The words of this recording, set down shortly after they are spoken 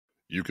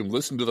You can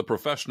listen to The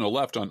Professional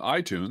Left on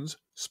iTunes,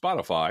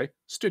 Spotify,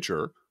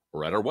 Stitcher,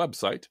 or at our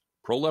website,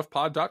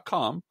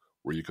 proleftpod.com,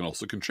 where you can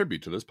also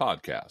contribute to this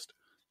podcast.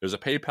 There's a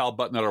PayPal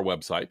button at our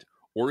website,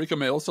 or you can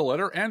mail us a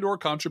letter and or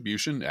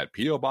contribution at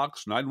P.O.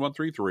 Box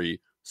 9133,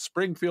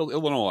 Springfield,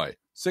 Illinois,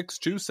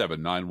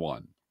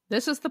 62791.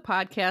 This is the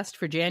podcast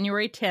for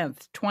January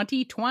 10th,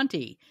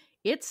 2020.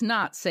 It's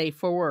not safe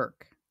for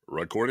work.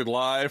 Recorded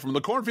live from the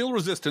Cornfield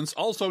Resistance,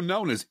 also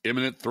known as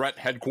Imminent Threat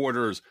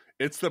Headquarters,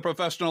 it's The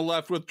Professional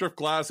Left with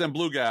Driftglass and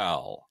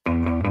Bluegal.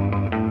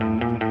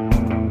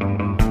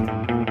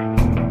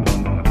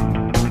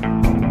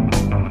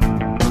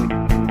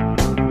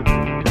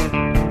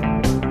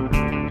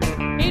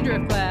 Hey,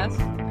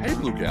 Driftglass. Hey,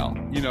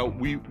 Bluegal. You know,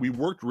 we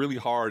worked really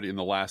hard in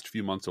the last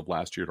few months of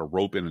last year to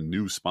rope in a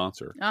new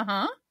sponsor.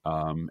 Uh-huh.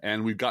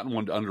 And we've gotten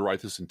one to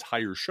underwrite this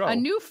entire show. A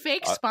new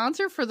fake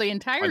sponsor for the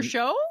entire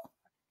show?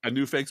 A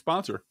new fake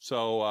sponsor.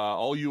 So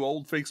all you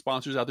old fake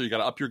sponsors out there, you got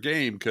to up your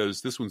game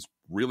because this one's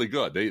really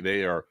good.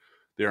 They are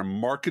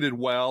marketed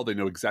well. They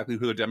know exactly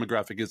who their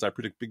demographic is. I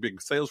predict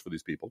big sales for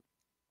these people.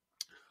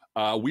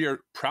 We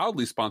are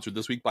proudly sponsored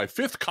this week by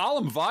Fifth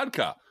Column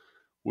Vodka,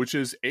 which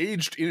is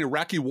aged in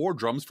Iraqi war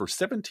drums for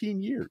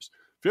 17 years.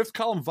 Fifth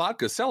Column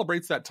Vodka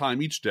celebrates that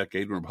time each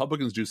decade when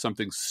Republicans do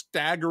something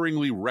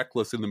staggeringly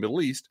reckless in the Middle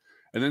East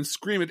and then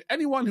scream at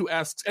anyone who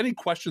asks any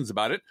questions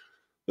about it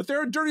that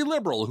they're a dirty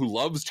liberal who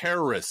loves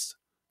terrorists.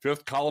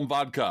 Fifth Column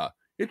Vodka.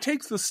 It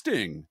takes the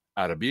sting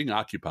out of being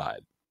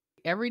occupied.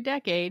 Every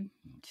decade,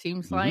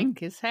 seems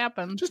like it's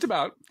happened. Just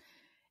about.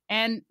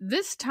 And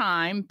this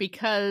time,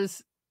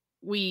 because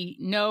we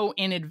know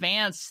in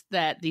advance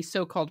that the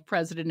so-called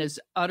president is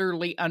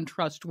utterly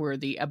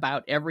untrustworthy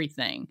about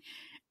everything.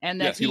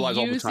 And that yes, he lies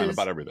all the time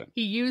about everything.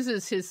 He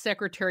uses his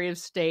Secretary of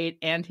State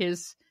and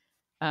his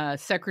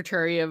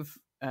Secretary of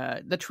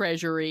the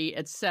Treasury,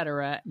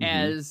 etc.,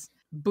 as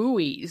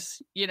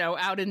buoys,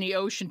 out in the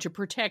ocean to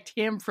protect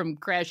him from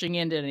crashing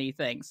into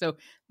anything. So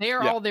they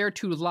are all there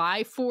to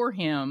lie for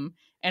him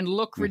and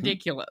look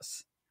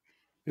ridiculous.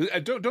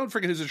 Don't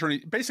forget his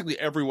attorney. Basically,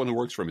 everyone who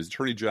works for him, his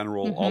attorney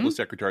general, all the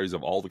secretaries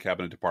of all the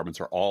cabinet departments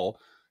are all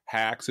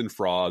hacks and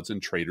frauds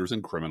and traitors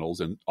and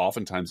criminals and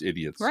oftentimes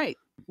idiots. Right.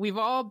 We've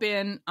all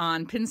been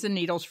on pins and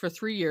needles for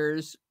 3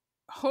 years,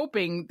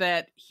 hoping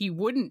that he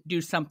wouldn't do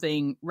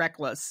something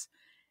reckless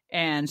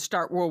and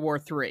start World War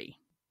III.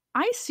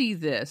 I see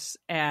this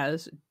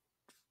as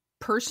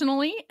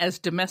personally as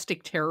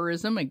domestic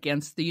terrorism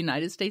against the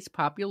United States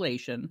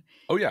population.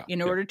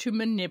 In order to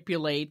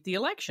manipulate the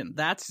election.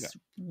 That's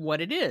what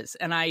it is.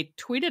 And I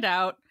tweeted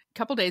out a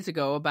couple days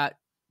ago about,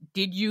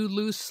 did you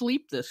lose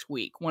sleep this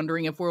week,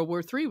 wondering if World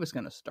War III was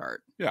going to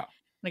start? Yeah.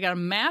 And I got a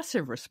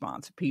massive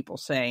response of people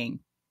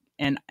saying,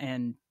 and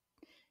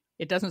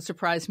it doesn't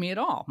surprise me at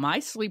all. My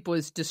sleep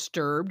was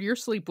disturbed. Your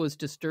sleep was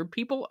disturbed.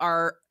 People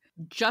are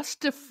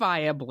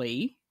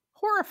justifiably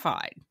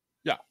horrified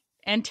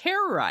and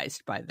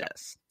terrorized by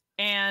this.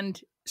 And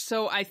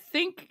so I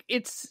think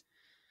it's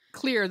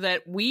clear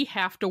that we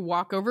have to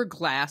walk over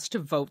glass to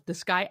vote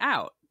this guy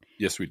out.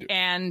 Yes, we do.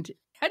 And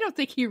I don't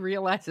think he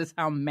realizes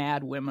how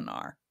mad women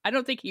are. I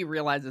don't think he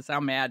realizes how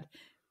mad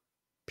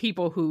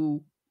people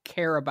who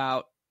care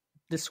about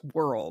this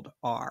world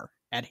are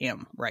at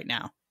him right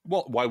now.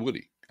 Well, why would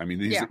he? I mean,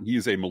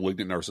 he's a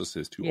malignant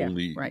narcissist who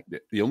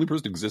the only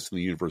person who exists in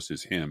the universe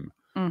is him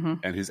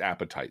and his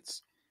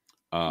appetites.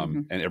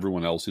 And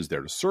everyone else is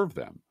there to serve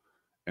them.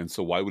 And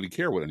so why would he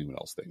care what anyone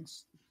else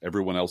thinks?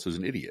 Everyone else is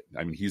an idiot.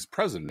 I mean, he's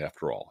president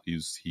after all.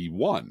 He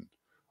won.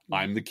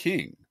 I'm the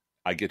king.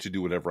 I get to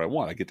do whatever I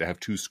want. I get to have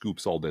 2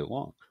 scoops all day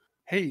long.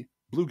 Hey,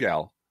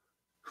 Bluegal,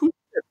 who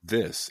did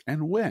this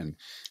and when?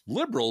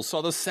 Liberals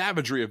saw the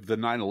savagery of the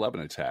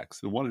 9/11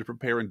 attacks and wanted to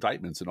prepare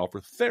indictments and offer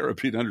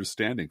therapy and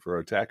understanding for our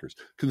attackers.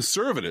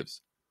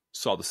 Conservatives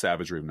saw the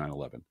savagery of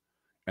 9/11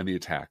 and the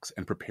attacks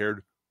and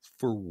prepared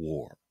for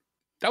war.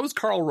 That was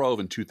Karl Rove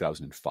in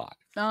 2005.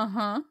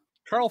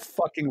 Karl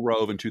fucking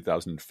Rove in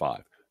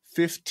 2005,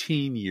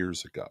 15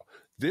 years ago.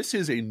 This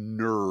is a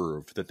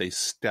nerve that they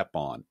step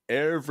on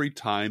every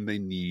time they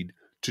need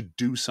to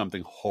do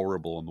something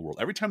horrible in the world.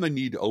 Every time they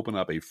need to open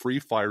up a free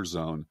fire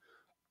zone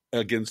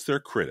against their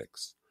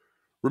critics.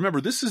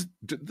 Remember,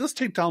 let's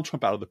take Donald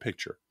Trump out of the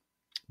picture.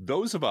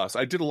 Those of us,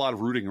 I did a lot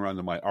of rooting around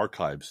in my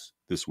archives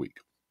this week,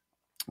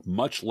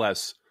 much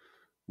less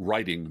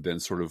writing than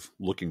sort of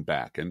looking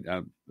back,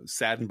 and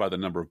saddened by the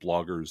number of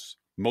bloggers,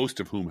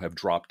 most of whom have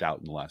dropped out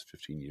in the last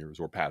 15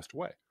 years or passed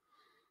away.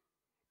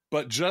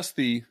 But just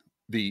the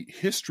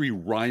history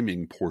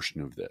rhyming portion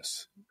of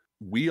this,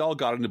 we all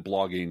got into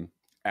blogging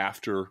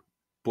after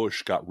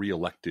Bush got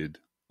reelected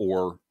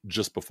or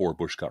just before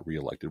Bush got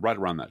reelected, right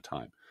around that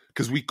time,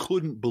 because we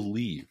couldn't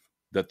believe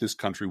that this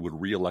country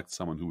would reelect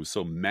someone who was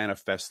so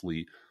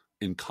manifestly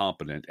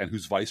incompetent and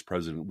whose vice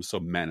president was so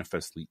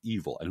manifestly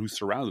evil and who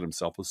surrounded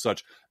himself with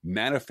such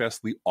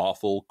manifestly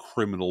awful,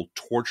 criminal,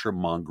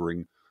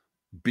 torture-mongering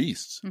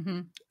beasts.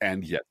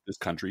 And yet this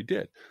country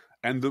did.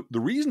 And the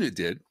reason it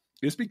did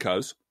is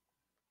because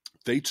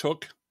they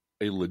took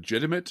a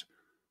legitimate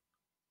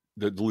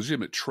the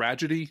legitimate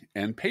tragedy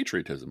and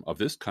patriotism of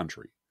this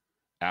country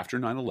after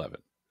 9/11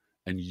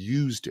 and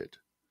used it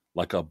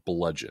like a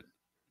bludgeon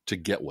to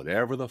get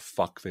whatever the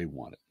fuck they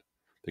wanted.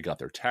 They got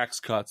their tax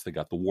cuts. They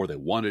got the war they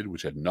wanted,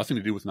 which had nothing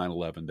to do with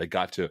 9/11. They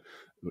got to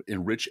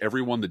enrich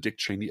everyone that Dick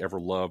Cheney ever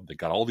loved. They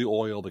got all the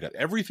oil. They got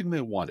everything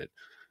they wanted,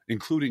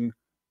 including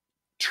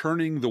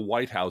turning the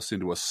White House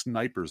into a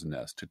sniper's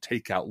nest to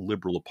take out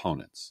liberal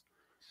opponents.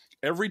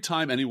 Every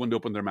time anyone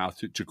opened their mouth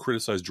to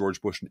criticize George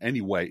Bush in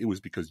any way, it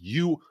was because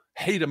you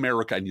hate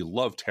America and you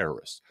love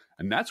terrorists.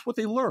 And that's what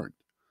they learned.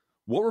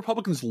 What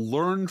Republicans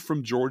learned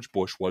from George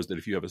Bush was that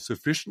if you have a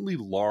sufficiently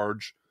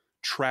large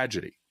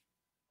tragedy,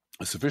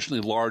 a sufficiently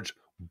large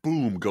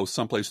boom goes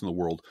someplace in the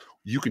world,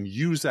 you can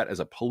use that as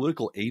a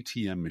political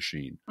ATM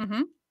machine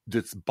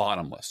that's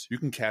bottomless. You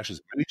can cash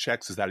as many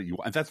checks as that you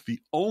want. And that's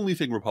the only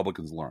thing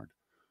Republicans learned.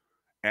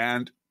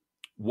 And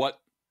what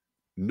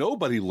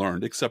nobody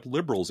learned except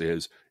liberals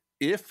is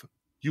if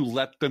you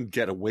let them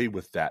get away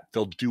with that,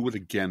 they'll do it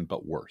again,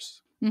 but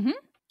worse. And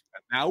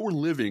now we're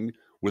living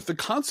with the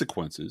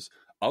consequences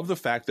of the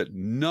fact that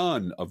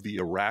none of the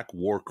Iraq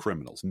war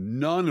criminals,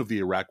 none of the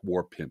Iraq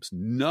war pimps,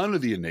 none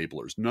of the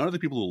enablers, none of the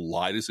people who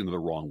lied us into the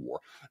wrong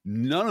war,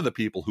 none of the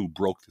people who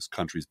broke this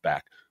country's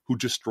back, who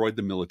destroyed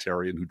the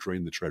military and who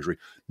drained the treasury,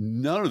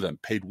 none of them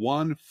paid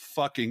one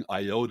fucking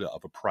iota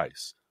of a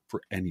price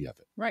for any of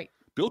it. Right.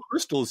 Bill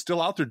Kristol is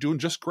still out there doing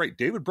just great.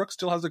 David Brooks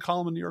still has a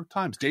column in the New York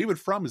Times. David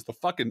Frum is the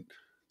fucking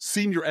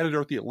senior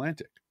editor at The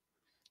Atlantic.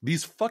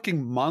 These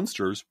fucking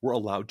monsters were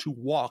allowed to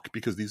walk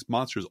because these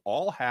monsters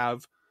all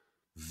have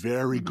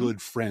very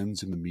good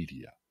friends in the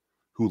media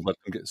who let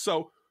them get.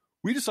 So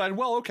we decided,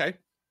 well, okay,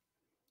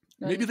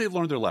 maybe they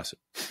learned their lesson.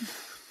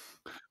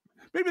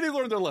 Maybe they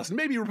learned their lesson.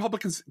 Maybe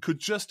Republicans could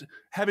just,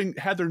 having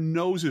had their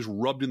noses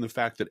rubbed in the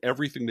fact that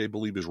everything they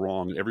believe is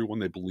wrong and everyone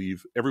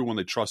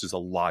they trust is a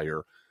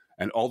liar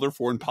and all their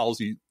foreign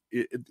policy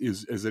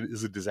is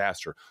a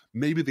disaster.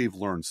 Maybe they've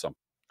learned something.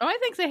 Oh, I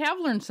think they have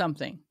learned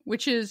something,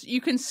 which is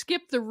you can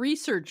skip the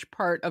research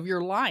part of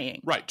your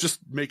lying. Right, just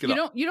make it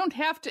up. You don't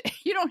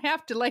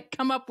have to like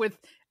come up with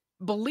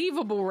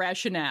believable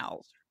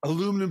rationales.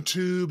 Aluminum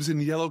tubes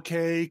and yellow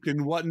cake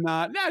and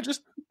whatnot. Nah,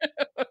 just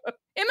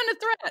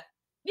imminent threat.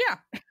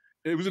 Yeah.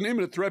 It was an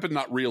imminent threat, but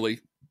not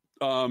really.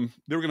 They were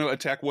going to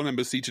attack one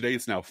embassy today.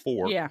 It's now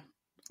 4. Yeah.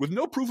 With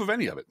no proof of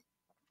any of it.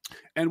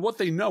 And what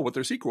they know, what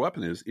their secret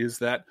weapon is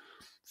that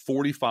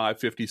 45,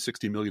 50,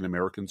 60 million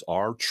Americans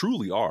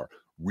truly are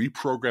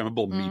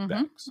reprogrammable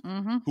meatbags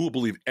who will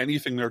believe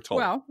anything they're told.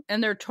 Well,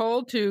 and they're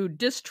told to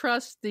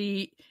distrust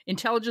the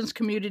intelligence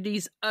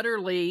communities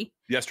utterly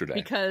yesterday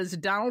because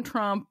Donald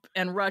Trump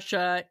and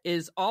Russia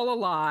is all a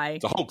lie.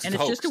 It's a hoax. And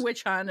it's just a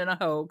witch hunt and a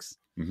hoax.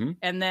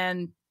 And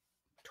then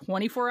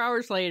 24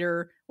 hours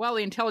later, well,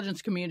 the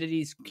intelligence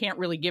communities can't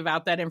really give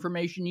out that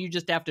information. You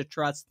just have to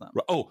trust them.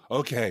 Oh,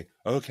 okay.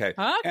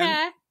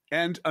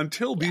 And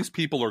until these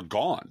people are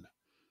gone,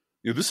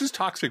 this is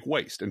toxic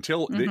waste.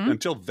 Until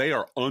they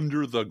are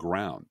under the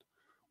ground,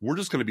 we're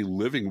just going to be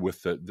living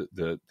with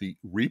the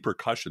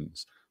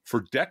repercussions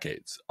for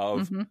decades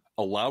of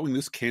allowing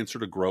this cancer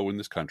to grow in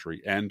this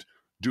country and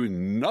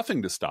doing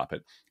nothing to stop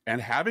it,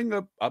 and having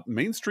a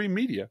mainstream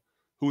media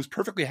who is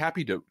perfectly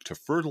happy to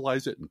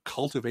fertilize it and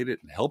cultivate it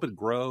and help it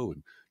grow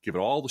and give it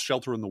all the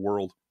shelter in the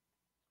world.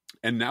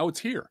 And now it's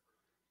here.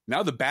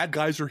 Now the bad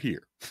guys are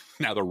here.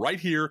 Now they're right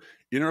here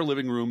in our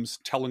living rooms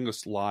telling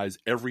us lies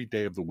every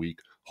day of the week,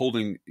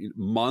 holding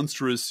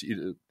monstrous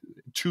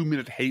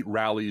 2-minute hate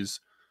rallies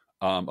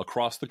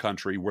across the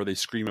country where they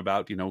scream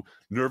about,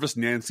 nervous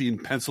Nancy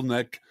and pencil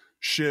neck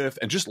Schiff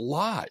and just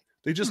lie.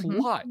 They just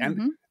lie.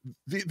 And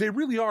they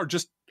really are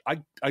just,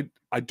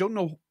 I don't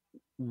know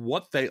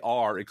what they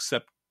are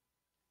except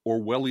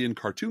Orwellian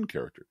cartoon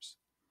characters.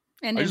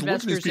 And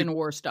investors in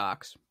war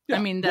stocks. Yeah. I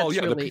mean, that's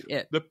really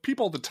it. The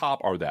people at the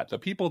top are that. The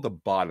people at the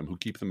bottom who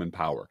keep them in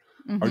power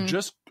are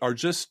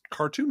just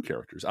cartoon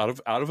characters out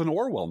of an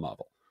Orwell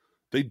novel.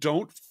 They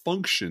don't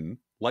function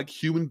like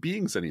human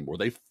beings anymore.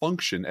 They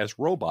function as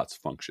robots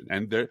function.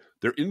 And their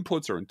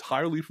inputs are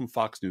entirely from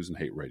Fox News and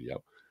hate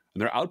radio.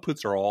 And their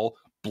outputs are all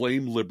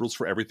blame liberals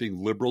for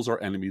everything. Liberals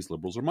are enemies.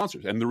 Liberals are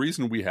monsters. And the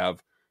reason we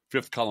have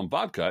fifth column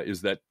vodka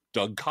is that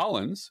Doug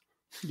Collins,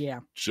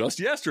 just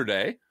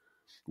yesterday,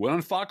 went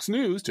on Fox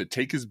News to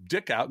take his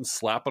dick out and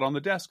slap it on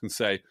the desk and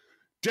say,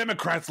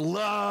 Democrats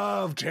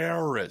love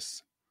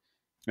terrorists.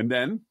 And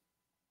then,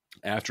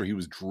 after he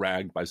was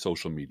dragged by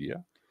social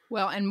media.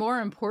 Well, and more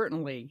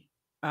importantly,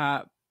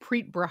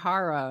 Preet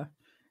Bharara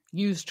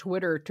used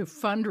Twitter to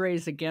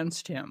fundraise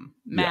against him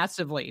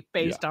massively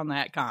based on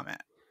that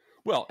comment.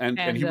 Well, and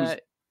he was...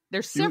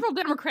 There's several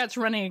Democrats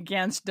running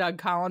against Doug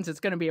Collins. It's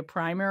going to be a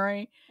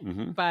primary,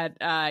 but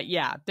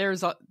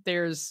there's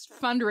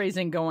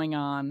fundraising going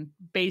on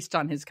based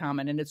on his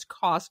comment, and it's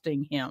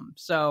costing him.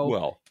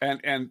 So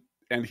and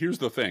here's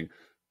the thing: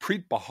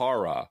 Preet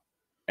Bharara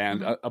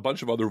and a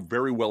bunch of other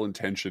very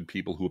well-intentioned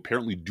people who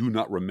apparently do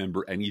not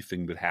remember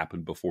anything that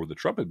happened before the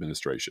Trump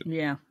administration.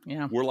 Yeah.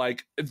 Were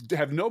like,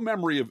 have no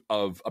memory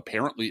of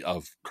apparently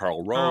of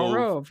Karl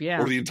Rove,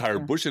 or the entire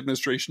Bush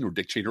administration or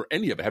Dick Cheney or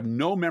any of it. Have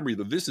no memory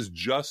that this is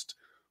just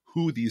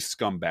who these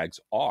scumbags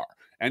are.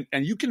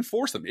 And you can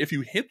force them. If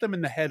you hit them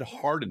in the head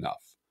hard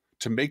enough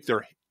to make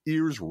their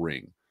ears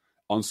ring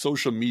on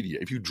social media,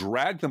 if you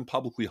drag them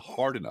publicly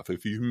hard enough,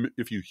 if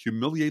you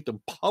humiliate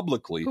them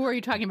publicly. Who are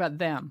you talking about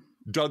them?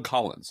 Doug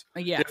Collins.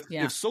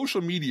 If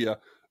social media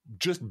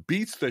just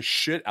beats the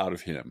shit out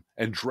of him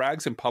and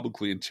drags him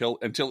publicly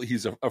until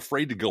he's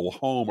afraid to go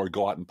home or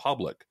go out in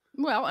public.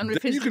 Well, and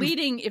if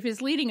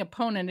his leading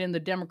opponent in the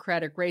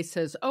Democratic race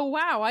says, "Oh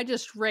wow, I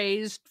just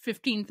raised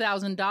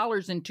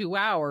 $15,000 in 2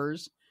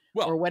 hours,"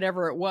 or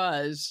whatever it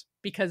was,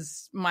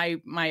 because my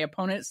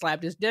opponent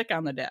slapped his dick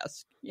on the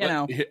desk,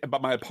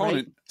 But my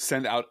opponent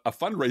sent out a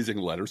fundraising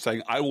letter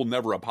saying, "I will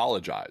never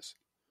apologize."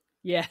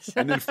 Yes.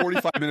 And then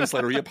 45 minutes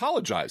later, he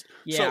apologized.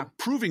 Yeah. So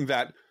proving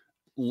that,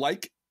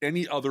 like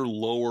any other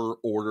lower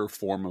order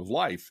form of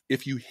life,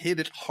 if you hit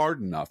it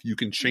hard enough, you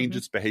can change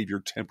its behavior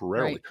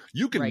temporarily. Right.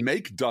 You can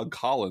make Doug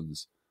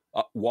Collins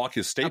walk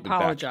his statement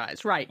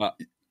apologize, back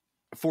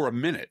for a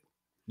minute.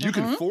 You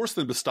can force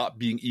them to stop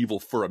being evil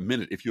for a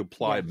minute if you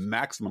apply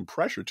maximum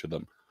pressure to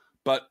them.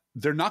 But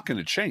they're not going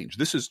to change.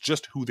 This is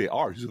just who they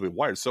are. This is who they're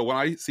wired. So when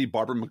I see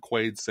Barbara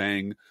McQuaid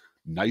saying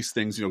nice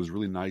things, it was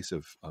really nice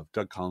of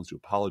Doug Collins to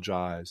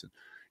apologize,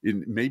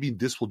 and maybe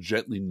this will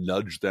gently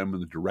nudge them in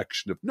the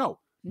direction of no.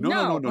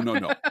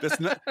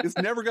 It's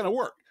never going to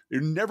work.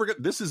 You're never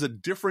going. This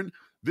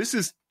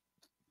is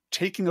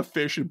taking a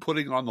fish and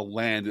putting it on the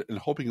land and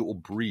hoping it will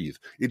breathe.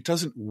 It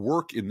doesn't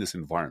work in this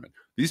environment.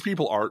 These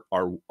people are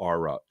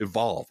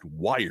evolved,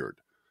 wired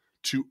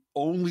to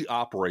only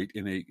operate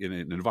in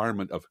an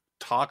environment of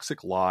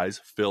toxic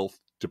lies, filth,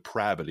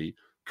 depravity,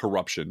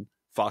 corruption,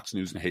 Fox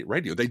News, and hate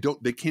radio. They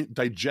can't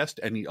digest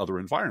any other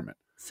environment.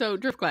 So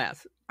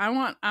Driftglass,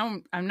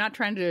 I'm not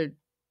trying to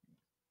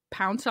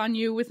pounce on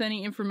you with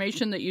any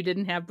information that you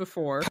didn't have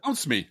before.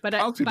 Pounce me. But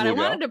I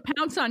wanted to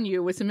pounce on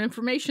you with some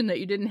information that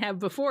you didn't have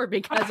before,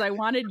 because I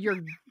wanted your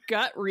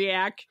gut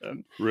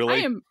reaction.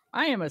 Really?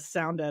 I am a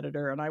sound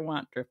editor, and I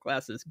want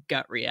Driftglass's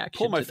gut reaction.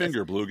 Pull my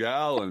finger,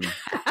 Bluegal, and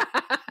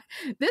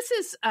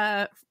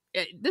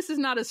This is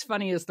not as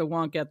funny as the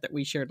Wonkette that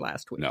we shared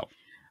last week. No.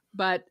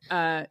 But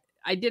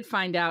I did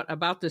find out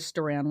about this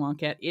story on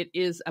Wonkette. It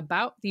is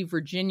about the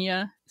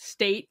Virginia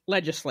state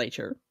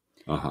legislature.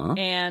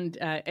 And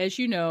as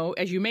you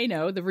may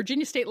know, the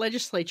Virginia state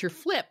legislature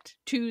flipped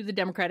to the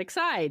Democratic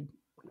side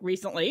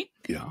recently.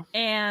 Yeah.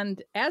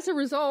 And as a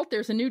result,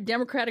 there's a new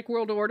Democratic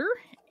world order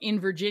in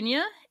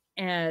Virginia.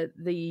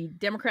 The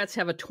Democrats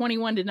have a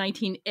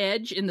 21-19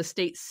 edge in the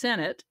state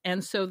Senate,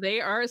 and so they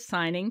are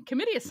assigning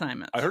committee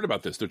assignments. I heard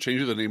about this. They're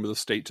changing the name of the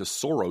state to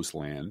Soros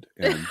Land.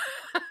 And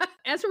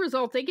as a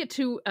result, they get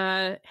to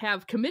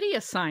have committee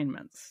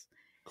assignments.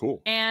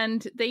 Cool.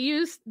 And they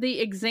use the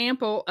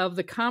example of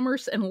the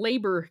Commerce and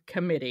Labor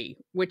Committee,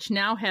 which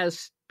now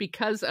has,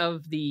 because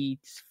of the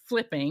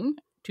flipping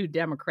to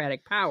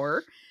Democratic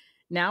power,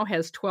 now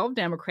has 12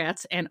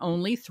 Democrats and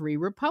only 3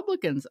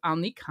 Republicans on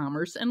the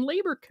Commerce and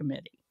Labor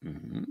Committee.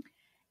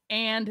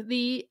 And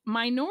the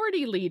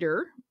minority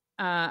leader,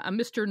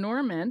 Mr.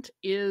 Normant,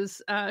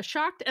 is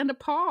shocked and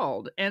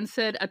appalled and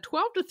said a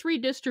 12-3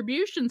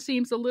 distribution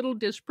seems a little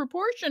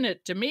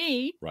disproportionate to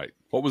me. Right.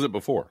 What was it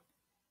before?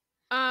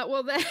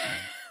 Well,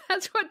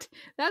 that's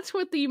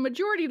what the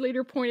majority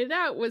leader pointed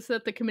out, was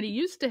that the committee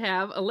used to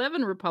have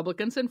 11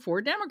 Republicans and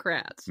 4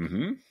 Democrats,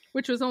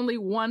 which was only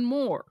 1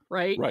 more,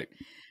 right? Right.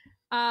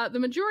 The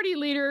majority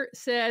leader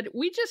said,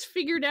 "We just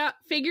figured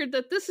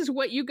that this is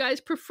what you guys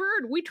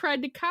preferred. We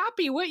tried to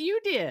copy what you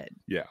did."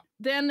 Yeah.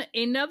 Then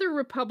another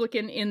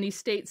Republican in the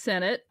state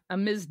Senate,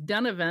 Ms.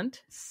 Dunavant,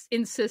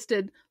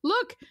 insisted,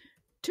 "Look,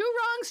 2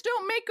 wrongs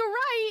don't make a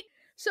right."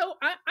 So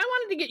I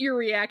wanted to get your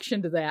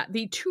reaction to that.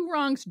 The 2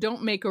 wrongs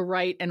don't make a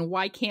right, and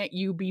why can't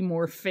you be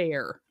more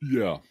fair?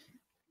 Yeah.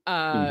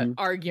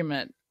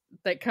 Argument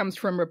that comes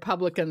from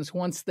Republicans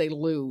once they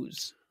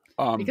lose.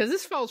 Because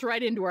this falls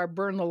right into our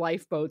burn the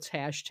lifeboats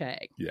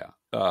hashtag. Yeah.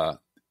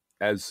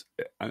 As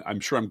I'm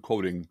sure I'm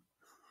quoting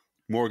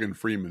Morgan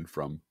Freeman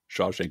from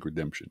Shawshank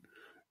Redemption.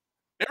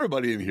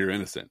 Everybody in here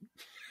innocent.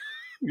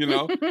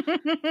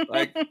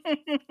 Like,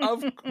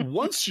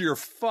 once you're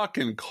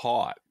fucking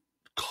caught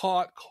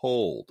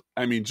cold.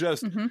 I mean,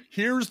 just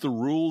here's the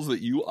rules that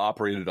you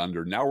operated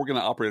under. Now we're going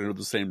to operate under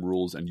the same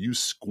rules, and you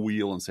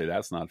squeal and say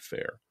that's not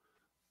fair.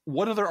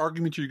 What other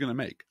argument are you going to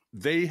make?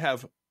 They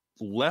have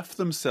left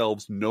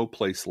themselves no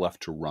place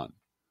left to run.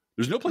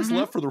 There's no place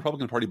left for the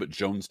Republican Party but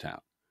Jonestown.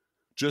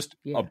 Just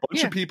a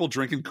bunch of people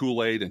drinking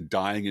Kool-Aid and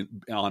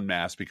dying en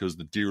masse because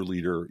the dear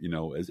leader,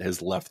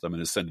 has left them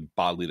and is sending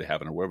bodily to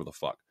heaven or wherever the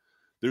fuck.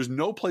 There's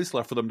no place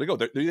left for them to go.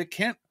 They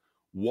can't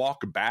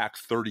walk back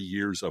 30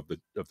 years of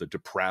the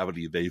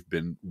depravity they've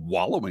been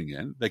wallowing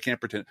in. They can't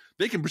pretend.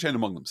 They can pretend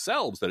among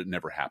themselves that it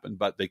never happened,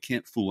 but they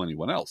can't fool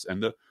anyone else.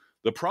 And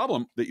the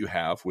problem that you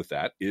have with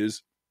that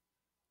is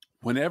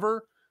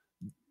whenever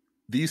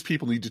these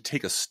people need to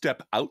take a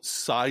step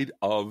outside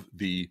of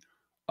the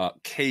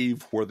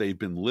cave where they've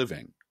been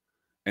living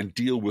and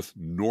deal with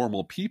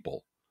normal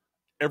people,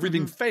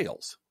 everything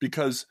fails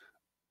because,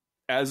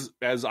 as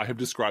I have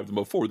described them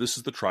before, this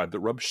is the tribe that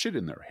rubs shit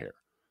in their hair.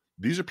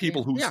 These are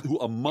people who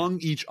among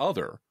each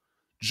other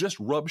just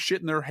rub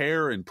shit in their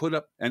hair and put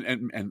up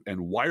and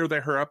wire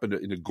their hair up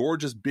in a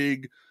gorgeous,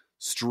 big,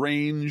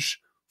 strange,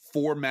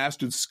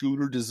 four-masted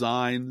schooner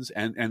designs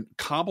and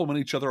compliment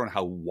each other on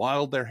how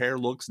wild their hair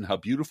looks and how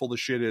beautiful the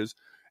shit is.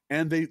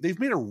 And they've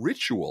made a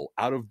ritual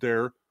out of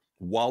their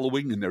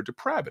wallowing in their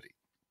depravity.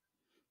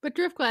 But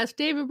Driftglass,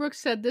 David Brooks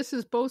said this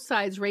is both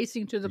sides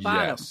racing to the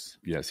bottom.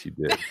 Yes, he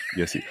did.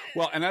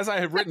 Well, and as I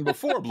have written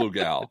before,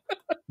 Bluegal,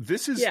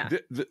 this is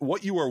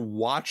what you are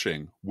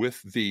watching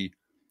with the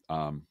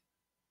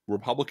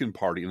Republican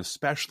Party, and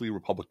especially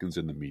Republicans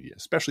in the media,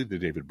 especially the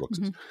David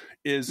Brookses,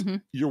 is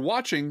you're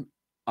watching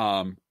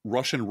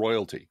Russian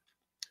royalty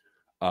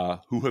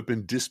who have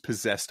been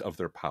dispossessed of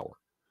their power.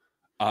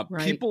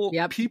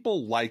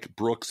 People like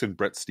Brooks and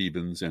Brett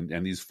Stevens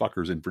and these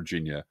fuckers in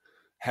Virginia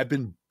have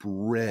been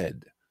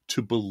bred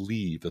to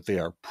believe that they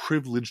are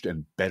privileged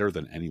and better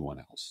than anyone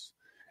else.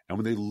 And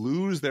when they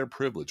lose their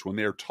privilege, when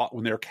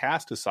they're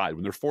cast aside,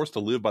 when they're forced to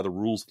live by the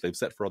rules that they've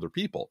set for other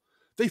people,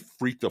 they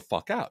freak the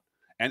fuck out.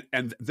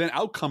 And then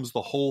out comes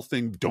the whole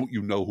thing, don't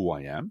you know who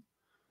I am?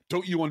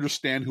 Don't you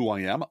understand who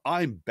I am?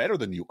 I'm better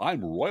than you.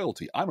 I'm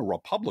royalty. I'm a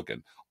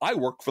Republican. I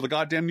work for the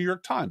goddamn New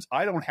York Times.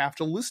 I don't have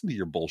to listen to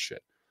your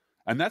bullshit.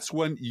 And that's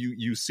when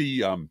you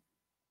see,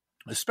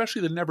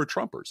 especially the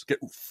never-Trumpers,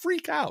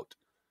 freak out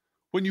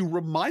when you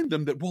remind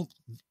them that, well,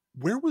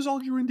 where was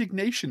all your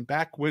indignation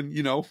back when,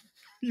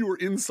 you were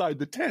inside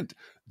the tent?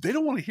 They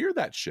don't want to hear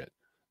that shit.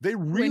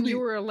 When you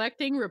were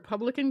electing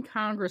Republican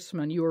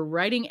congressmen, you were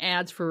writing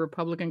ads for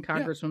Republican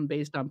congressmen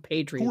based on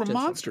patriotism. Who were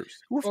monsters.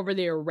 Over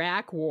the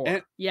Iraq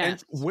War.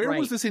 And where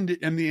was this? And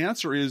the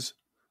answer is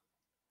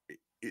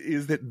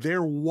that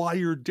they're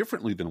wired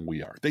differently than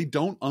we are. They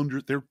do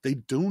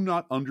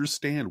not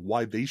understand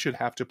why they should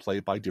have to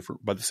play by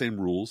the same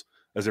rules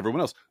as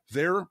everyone else.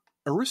 They're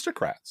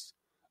aristocrats.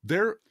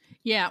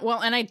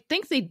 And I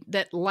think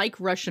that like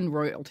Russian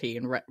royalty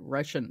and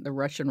the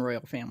Russian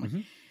royal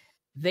family,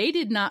 they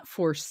did not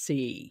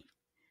foresee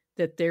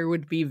that there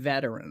would be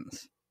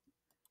veterans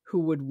who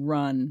would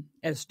run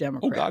as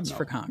Democrats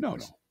for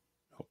Congress.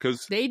 No,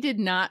 because they did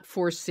not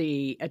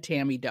foresee a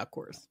Tammy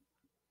Duckworth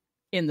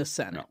in the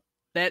Senate.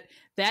 No.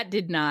 That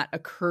did not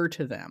occur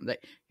to them. That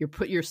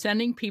you're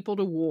sending people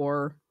to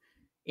war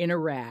in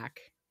Iraq,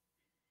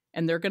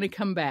 and they're going to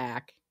come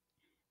back,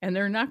 and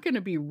they're not going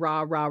to be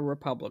rah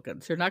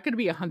Republicans. They're not going to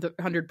be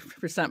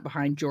 100%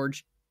 behind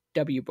George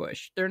W.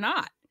 Bush. They're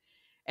not,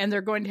 and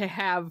they're going to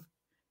have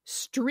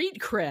street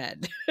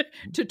cred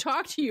to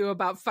talk to you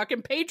about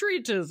fucking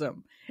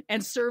patriotism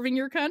and serving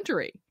your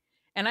country.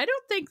 And I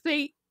don't think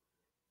they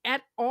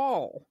at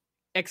all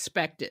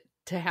expected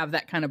to have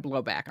that kind of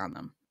blowback on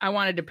them. I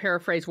wanted to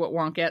paraphrase what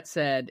Wonkette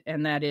said,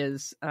 and that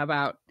is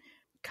about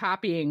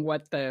copying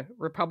what the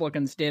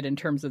Republicans did in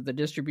terms of the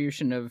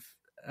distribution of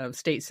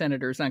state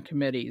senators on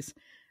committees.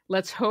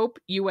 Let's hope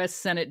U.S.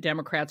 Senate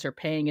Democrats are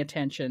paying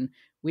attention.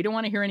 We don't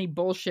want to hear any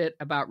bullshit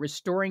about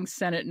restoring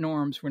Senate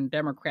norms when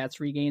Democrats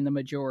regain the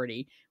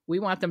majority. We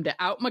want them to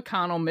out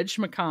McConnell, Mitch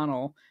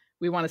McConnell.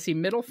 We want to see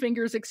middle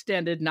fingers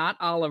extended, not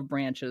olive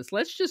branches.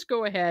 Let's just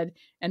go ahead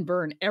and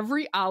burn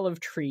every olive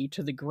tree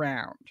to the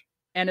ground.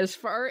 And as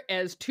far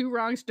as two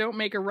wrongs don't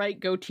make a right,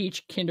 go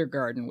teach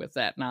kindergarten with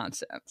that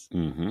nonsense.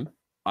 Mm-hmm.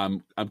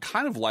 I'm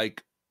kind of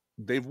like,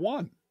 they've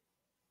won.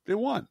 They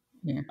won.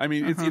 Yeah. I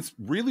mean, it's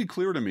really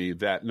clear to me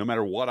that no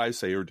matter what I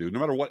say or do, no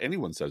matter what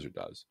anyone says or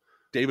does,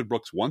 David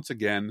Brooks, once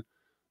again,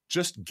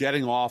 just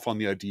getting off on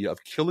the idea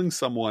of killing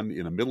someone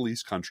in a Middle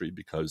East country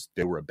because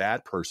they were a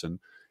bad person,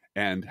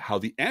 and how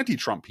the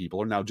anti-Trump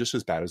people are now just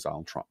as bad as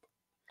Donald Trump.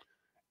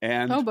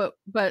 And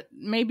but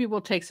maybe we'll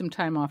take some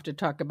time off to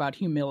talk about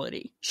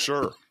humility.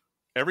 Sure.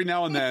 Every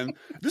now and then.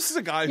 This is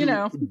a guy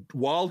who,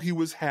 while he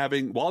was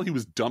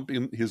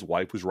dumping his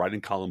wife, was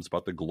writing columns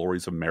about the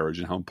glories of marriage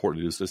and how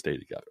important it is to stay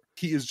together.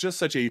 He is just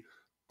such a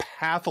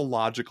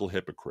pathological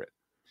hypocrite.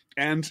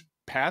 And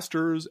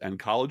pastors and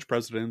college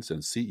presidents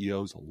and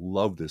CEOs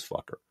love this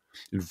fucker.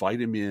 Invite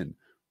him in.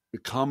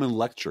 Come and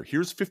lecture.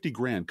 Here's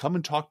 $50,000. Come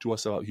and talk to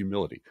us about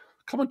humility.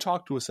 Come and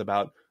talk to us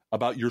about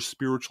your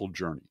spiritual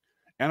journey.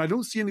 And I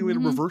don't see any way to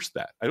reverse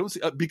that. I don't see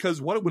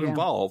because what it would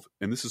involve,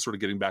 and this is sort of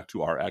getting back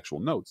to our actual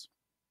notes,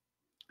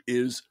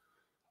 is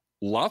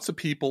lots of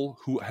people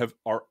who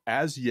are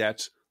as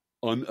yet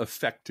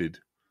unaffected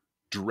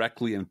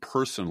directly and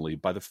personally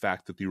by the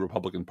fact that the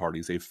Republican Party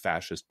is a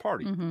fascist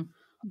party,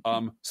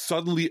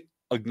 suddenly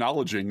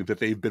acknowledging that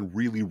they've been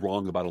really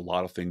wrong about a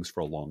lot of things for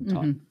a long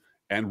time.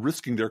 And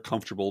risking their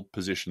comfortable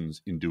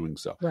positions in doing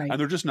so. Right. And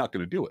they're just not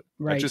going to do it.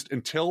 Right. Just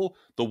until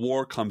the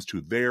war comes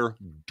to their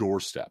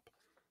doorstep,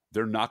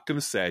 they're not going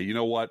to say, you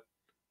know what,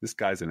 this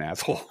guy's an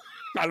asshole.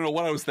 I don't know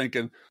what I was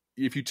thinking.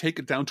 If you take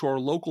it down to our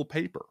local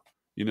paper,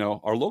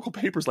 our local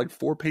paper is like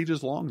 4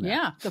 pages long now.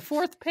 Yeah, the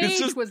fourth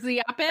page was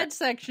the op-ed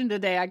section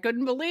today. I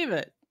couldn't believe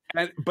it.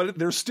 But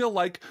they're still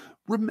like,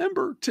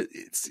 remember,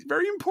 it's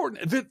very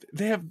important that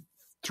they have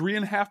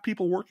 3.5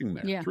 people working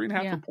there,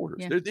 3.5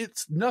 reporters. Yeah.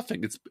 It's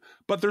nothing.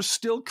 But they're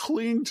still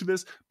clinging to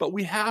this. But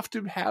we have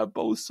to have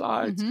both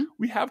sides. Mm-hmm.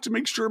 We have to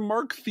make sure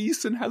Mark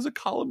Thiessen has a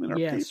column in our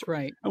paper. Yes,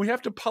 right. And we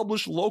have to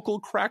publish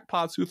local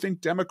crackpots who think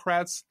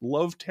Democrats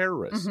love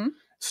terrorists. Mm-hmm.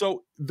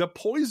 So the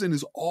poison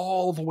is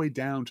all the way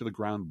down to the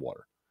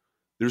groundwater.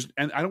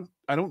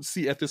 I don't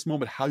see at this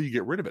moment how you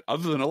get rid of it,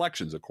 other than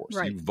elections, of course.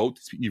 Right. You vote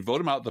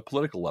them out at the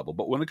political level.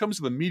 But when it comes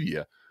to the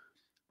media,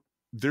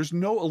 there's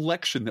no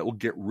election that will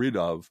get rid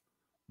of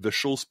the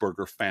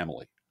Schulzberger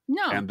family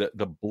and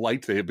the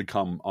blight they have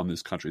become on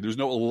this country. There's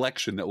no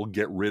election that will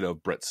get rid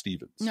of Brett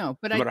Stevens. No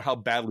matter how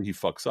badly he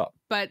fucks up.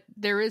 But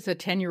there is a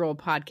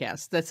 10-year-old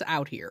podcast that's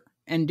out here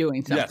and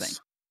doing something. Yes.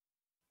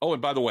 Oh,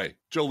 and by the way,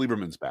 Joe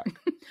Lieberman's back.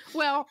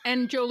 Well,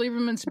 and Joe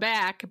Lieberman's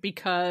back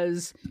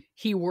because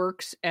he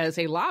works as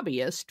a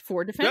lobbyist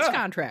for defense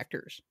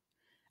contractors.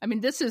 I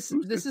mean, this is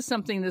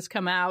something that's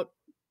come out.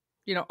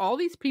 You know, all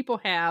these people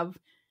have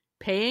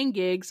paying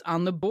gigs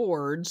on the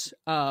boards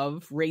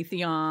of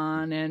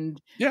Raytheon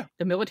and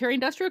the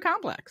military-industrial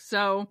complex.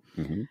 So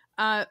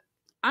I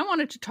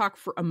wanted to talk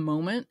for a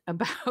moment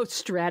about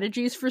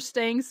strategies for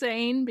staying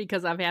sane,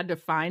 because I've had to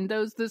find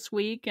those this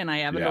week, and I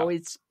haven't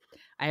always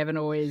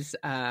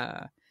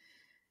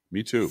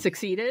me too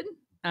succeeded.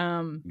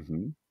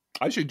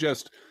 I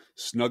suggest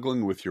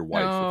snuggling with your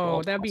wife.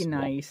 Oh, that'd be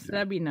nice. Yeah.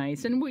 That'd be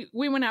nice. And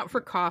we went out for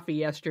coffee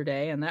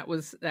yesterday, and that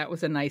was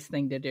a nice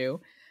thing to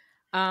do.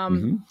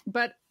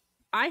 But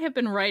I have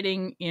been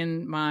writing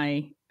in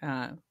my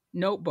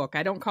notebook.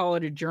 I don't call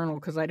it a journal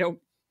because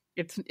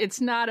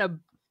it's not a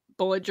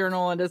bullet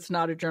journal and it's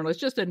not a journal. It's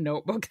just a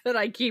notebook that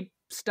I keep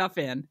stuff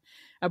in,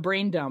 a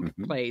brain dump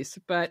place.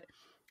 But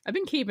I've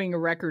been keeping a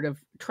record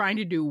of trying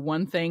to do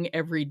one thing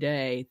every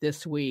day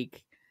this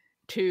week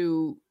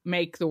to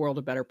make the world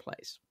a better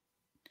place.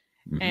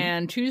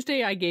 And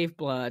Tuesday I gave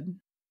blood.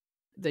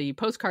 The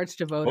postcards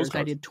to voters.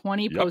 I did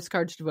 20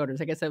 postcards to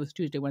voters. I guess that was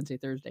Tuesday, Wednesday,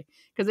 Thursday.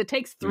 Because it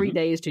takes 3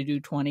 days to do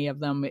 20 of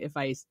them if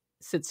I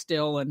sit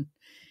still and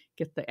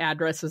get the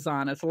addresses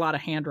on. It's a lot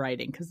of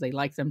handwriting because they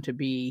like them to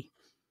be,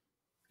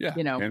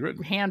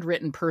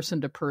 handwritten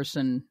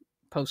person-to-person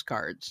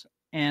postcards.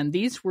 And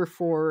these were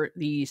for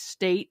the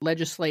state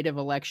legislative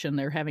election.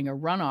 They're having a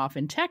runoff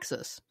in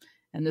Texas.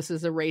 And this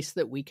is a race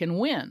that we can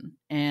win.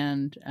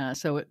 And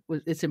so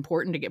it's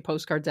important to get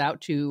postcards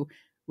out to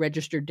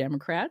registered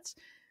Democrats.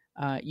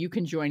 You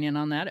can join in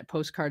on that at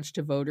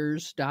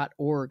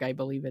postcardstovoters.org, I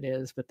believe it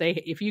is. But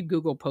if you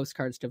Google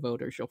postcards to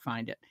voters, you'll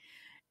find it.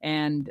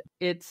 And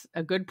it's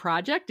a good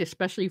project,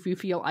 especially if you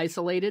feel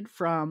isolated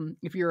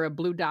if you're a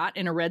blue dot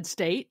in a red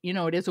state. You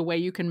know, it is a way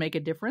you can make a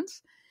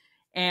difference.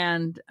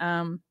 And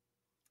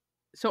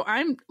so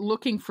I'm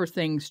looking for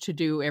things to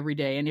do every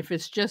day. And if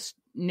it's just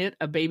knit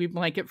a baby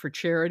blanket for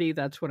charity,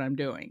 that's what I'm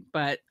doing.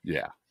 But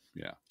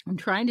I'm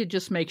trying to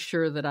just make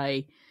sure that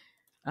I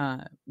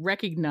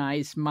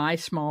recognize my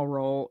small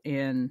role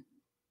in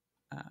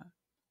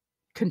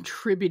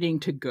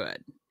contributing to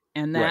good.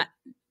 And that,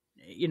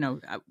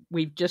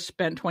 we've just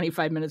spent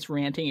 25 minutes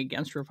ranting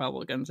against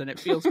Republicans, and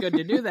it feels good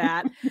to do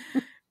that.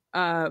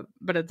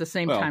 But at the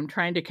same time,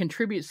 trying to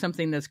contribute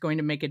something that's going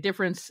to make a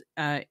difference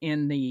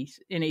in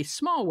a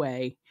small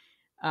way,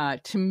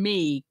 to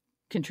me,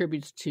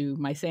 contributes to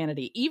my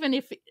sanity. Even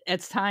if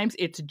at times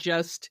it's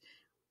just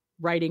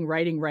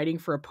writing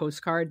for a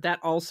postcard, that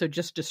also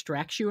just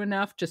distracts you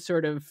enough to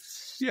sort of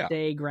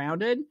stay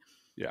grounded.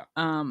 Yeah.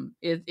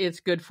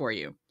 It's good for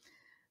you.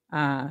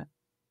 And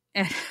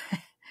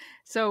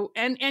so,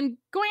 and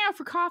going out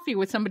for coffee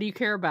with somebody you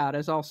care about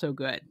is also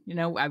good. You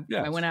know,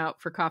 I went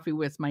out for coffee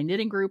with my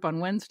knitting group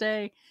on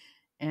Wednesday,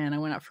 and I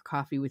went out for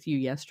coffee with you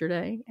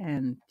yesterday,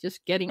 and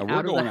just getting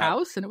out of the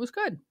house, and it was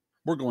good.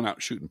 We're going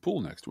out shooting pool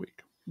next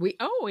week. We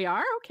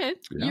are? Okay.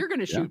 Yeah, you're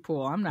going to shoot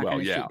pool. I'm not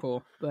going to shoot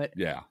pool, but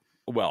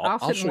well, I'll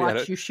sit and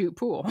watch you shoot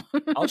pool.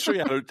 I'll show you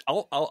how to.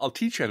 I'll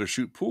teach you how to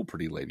shoot pool,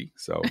 pretty lady.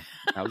 So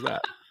how's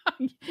that?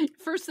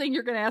 First thing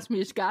you're going to ask me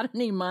is, got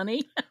any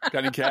money?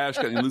 Got any cash?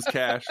 Got any loose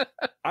cash?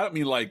 I don't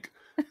mean like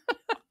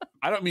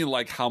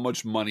how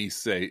much money,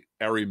 say,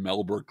 Ari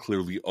Melber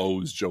clearly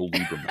owes Joe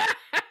Lieberman,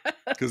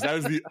 because that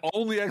is the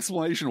only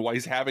explanation why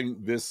he's having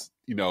this,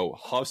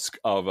 husk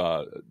of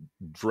a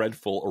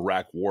dreadful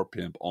Iraq war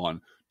pimp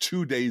on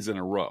 2 days in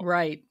a row.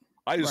 Right.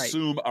 I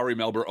assume Ari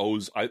Melber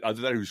owes. I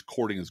thought he was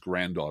courting his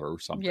granddaughter or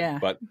something. Yeah,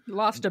 but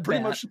lost a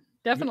bet.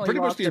 Definitely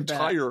lost a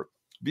bet.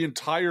 The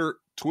entire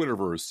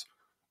Twitterverse,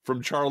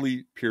 from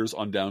Charlie Pierce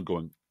on down,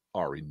 going,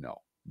 Ari,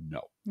 no.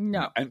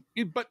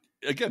 But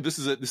again, this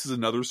is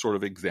another sort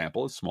of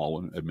example, a small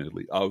one,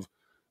 admittedly, of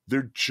they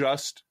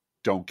just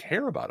don't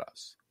care about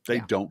us. They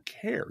don't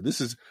care.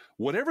 This is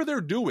whatever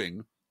they're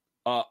doing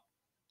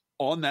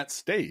on that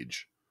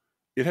stage.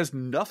 It has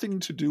nothing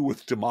to do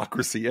with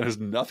democracy. It has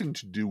nothing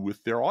to do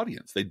with their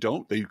audience. They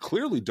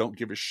clearly don't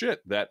give a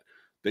shit that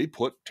they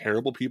put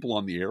terrible people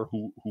on the air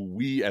who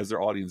we as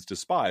their audience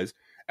despise.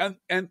 And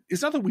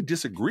it's not that we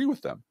disagree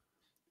with them.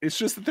 It's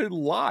just that they're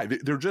live.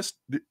 They're just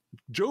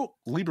Joe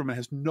Lieberman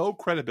has no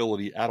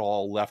credibility at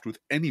all left with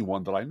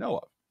anyone that I know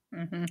of.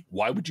 Mm-hmm.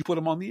 Why would you put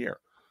him on the air?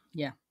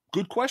 Yeah.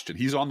 Good question.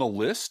 He's on the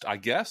list, I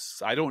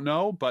guess. I don't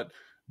know, but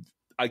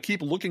I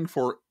keep looking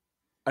for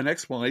an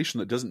explanation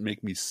that doesn't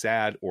make me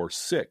sad or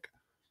sick,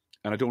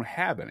 and I don't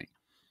have any.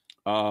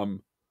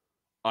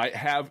 I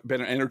have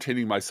been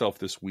entertaining myself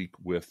this week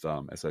with,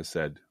 as I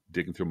said,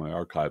 digging through my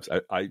archives.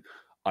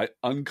 I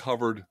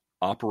uncovered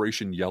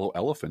Operation Yellow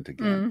Elephant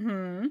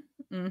again,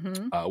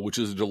 which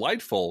is a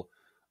delightful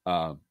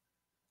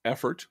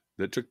effort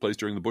that took place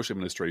during the Bush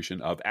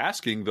administration of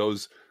asking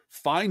those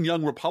fine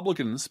young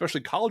Republicans,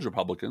 especially college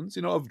Republicans,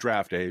 of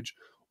draft age,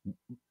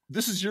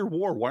 this is your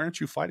war. Why aren't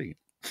you fighting it?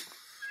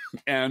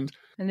 And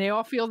they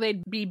all feel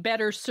they'd be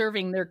better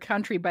serving their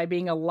country by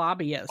being a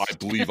lobbyist. I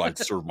believe I'd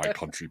serve my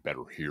country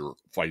better here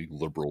fighting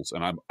liberals.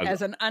 And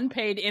as an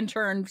unpaid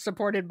intern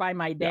supported by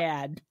my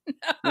dad.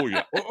 Oh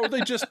yeah. Or they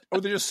just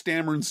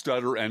stammer and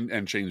stutter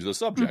and change the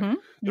subject.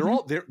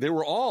 They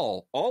were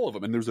all of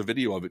them. And there's a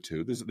video of it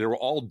too. They were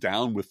all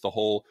down with the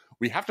whole,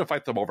 we have to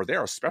fight them over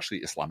there, especially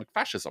Islamic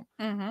fascism.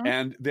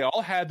 And they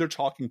all had their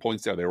talking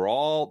points there. They were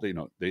all,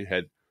 they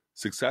had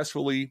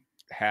successfully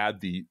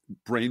had the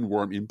brain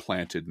worm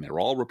implanted, and they're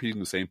all repeating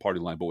the same party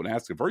line. But when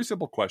asked a very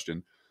simple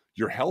question,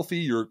 you're healthy,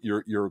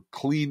 you're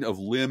clean of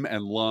limb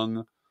and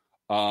lung.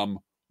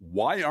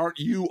 Why aren't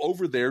you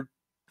over there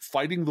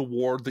fighting the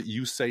war that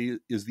you say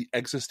is the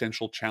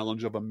existential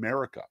challenge of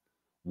America?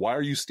 Why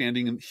are you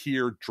standing in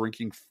here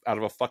drinking out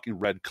of a fucking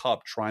red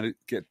cup trying to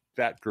get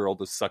that girl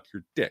to suck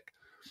your dick?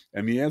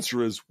 And the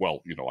answer is,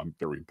 well, I'm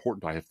very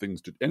important. I have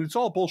things to, and it's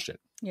all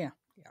bullshit. Yeah.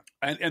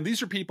 And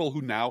these are people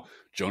who now,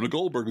 Jonah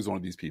Goldberg is one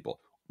of these people.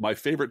 My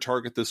favorite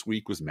target this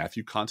week was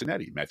Matthew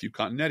Continetti. Matthew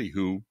Continetti,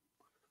 who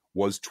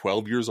was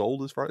 12 years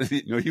old as far as,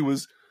 he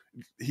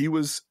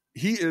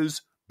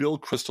is Bill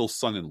Kristol's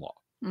son-in-law.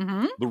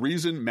 The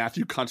reason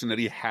Matthew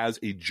Continetti has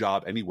a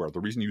job anywhere, the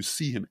reason you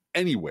see him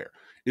anywhere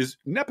is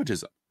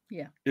nepotism.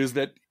 Yeah. Is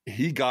that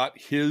he got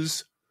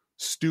his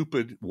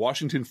stupid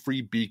Washington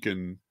Free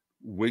Beacon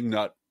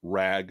wingnut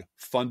rag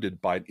funded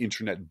by an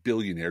internet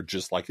billionaire,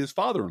 just like his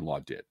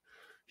father-in-law did.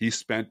 He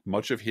spent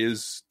much of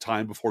his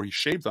time before he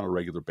shaved on a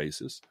regular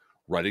basis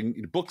writing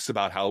books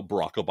about how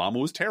Barack Obama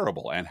was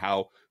terrible and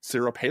how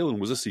Sarah Palin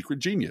was a secret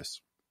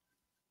genius.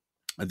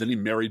 And then he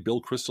married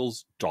Bill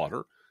Kristol's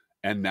daughter,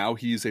 and now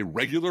he's a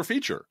regular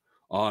feature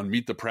on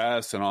Meet the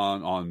Press and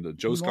on the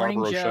Joe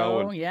Scarborough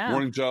show and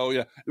Morning Joe.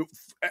 Yeah,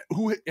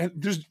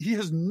 he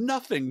has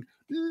nothing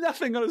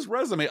on his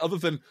resume other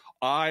than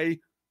I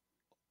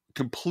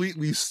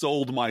completely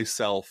sold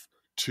myself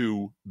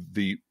to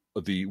the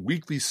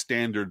Weekly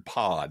Standard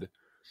pod,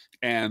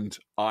 and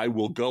I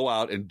will go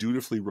out and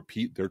dutifully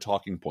repeat their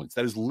talking points.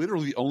 That is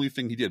literally the only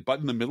thing he did. But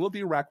in the middle of the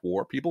Iraq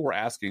War, people were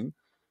asking,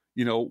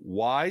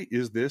 why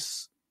is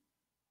this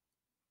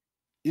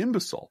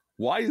imbecile?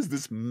 Why is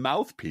this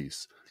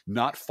mouthpiece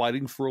not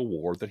fighting for a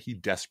war that he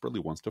desperately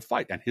wants to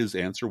fight? And his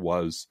answer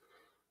was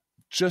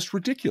just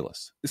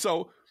ridiculous.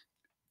 So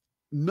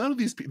none of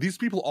these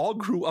people all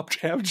grew up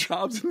to have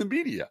jobs in the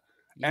media,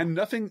 and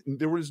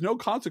there was no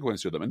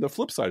consequence to them. And the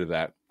flip side of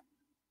that,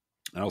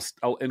 and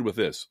I'll end with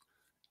this,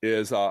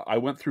 is I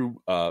went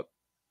through a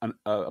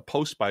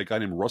post by a guy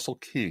named Russell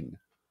King,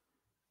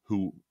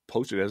 who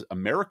posted as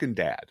American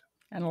Dad.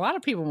 And a lot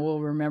of people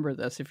will remember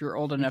this if you're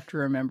old enough to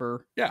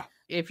remember. Yeah.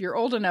 If you're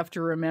old enough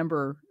to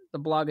remember the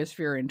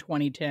blogosphere in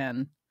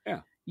 2010,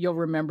 you'll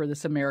remember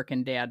this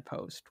American Dad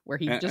post where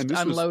he just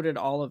unloaded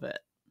all of it.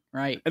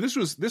 Right. And this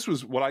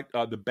was what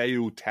the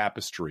Bayeux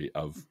tapestry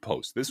of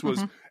posts. This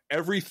was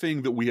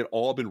everything that we had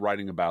all been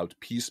writing about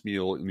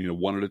piecemeal,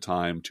 one at a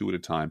time, two at a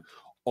time,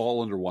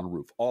 all under one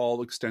roof,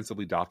 all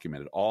extensively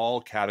documented,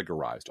 all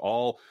categorized,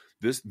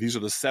 these are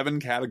the 7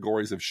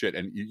 categories of shit.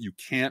 And you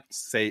can't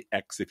say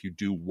X if you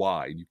do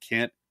Y. You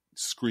can't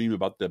scream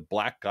about the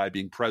black guy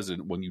being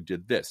president when you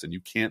did this. And you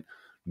can't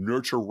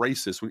nurture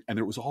racists. And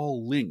it was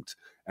all linked,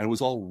 and it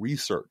was all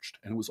researched,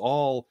 and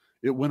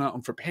it went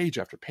on for page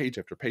after page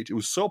after page. It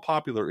was so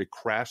popular, it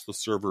crashed the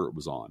server it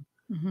was on.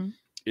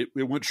 It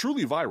went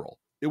truly viral.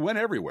 It went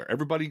everywhere.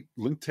 Everybody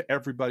linked to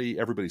everybody.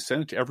 Everybody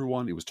sent it to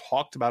everyone. It was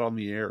talked about on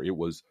the air. It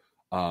was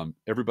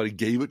everybody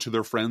gave it to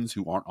their friends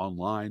who aren't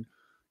online.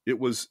 It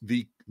was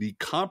the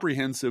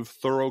comprehensive,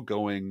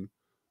 thoroughgoing,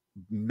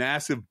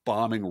 massive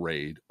bombing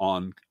raid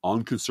on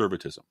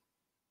conservatism.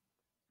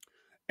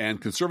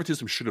 And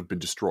conservatism should have been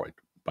destroyed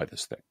by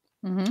this thing.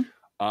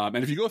 And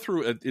if you go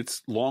through it,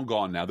 it's long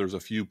gone now. There's a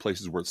few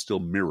places where it's still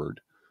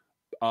mirrored.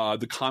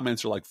 The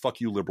comments are like, fuck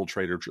you, liberal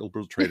traitor,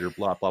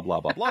 blah, blah, blah,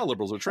 blah, blah.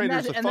 Liberals are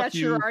traitors. And that's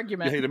you. Your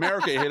argument. You hate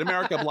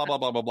America, blah, blah,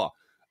 blah, blah, blah.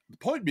 The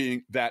point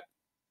being that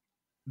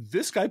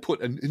this guy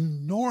put an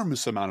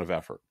enormous amount of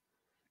effort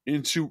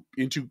into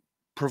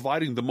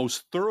providing the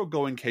most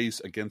thoroughgoing case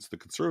against the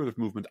conservative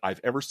movement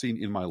I've ever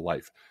seen in my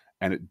life.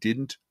 And it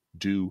didn't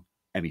do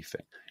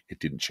anything. It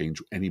didn't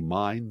change any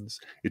minds.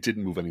 It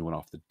didn't move anyone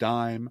off the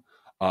dime.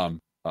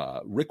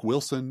 Rick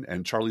Wilson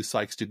and Charlie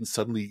Sykes didn't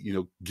suddenly,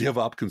 give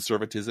up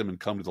conservatism and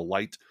come to the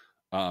light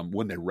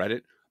when they read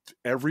it.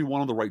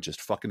 everyone on the right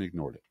just fucking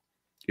ignored it.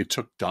 It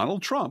took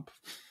Donald Trump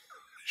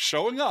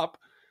showing up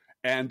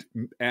and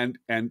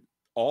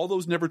all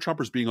those never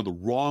Trumpers being on the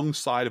wrong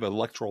side of an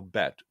electoral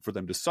bet for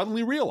them to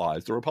suddenly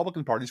realize the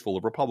Republican Party's full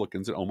of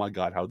Republicans and, oh my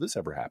God, how did this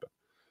ever happen?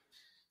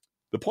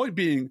 The point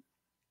being,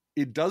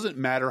 it doesn't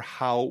matter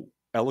how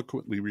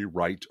eloquently we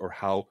write or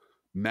how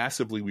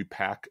massively we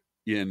pack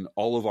in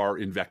all of our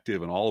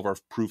invective and all of our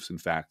proofs and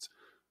facts.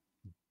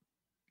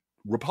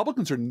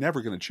 Republicans are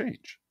never going to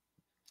change.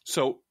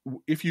 So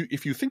if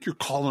you think you're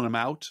calling them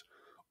out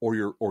or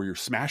you're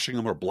smashing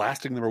them or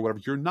blasting them or whatever,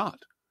 you're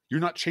not. You're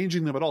not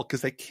changing them at all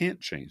because they can't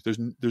change.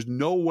 There's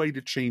no way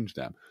to change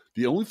them.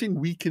 The only thing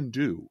we can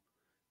do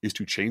is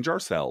to change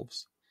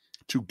ourselves,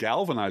 to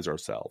galvanize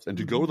ourselves, and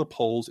to go to the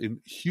polls in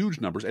huge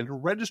numbers and to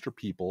register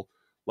people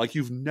like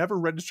you've never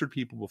registered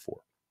people before.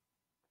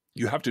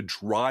 You have to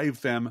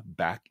drive them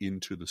back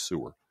into the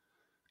sewer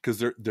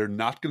because they're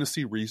not going to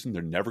see reason.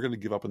 They're never going to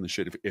give up on the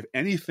shit. If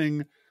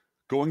anything,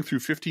 going through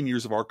 15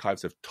 years of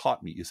archives have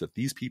taught me is that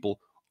these people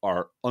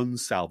are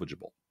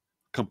unsalvageable.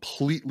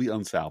 Completely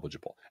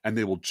unsalvageable. And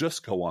they will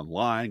just go on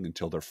lying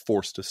until they're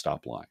forced to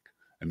stop lying.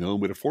 And the only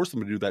way to force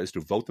them to do that is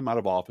to vote them out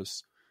of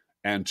office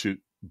and to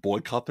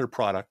boycott their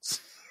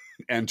products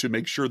and to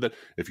make sure that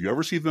if you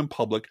ever see them in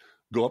public,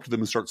 go up to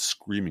them and start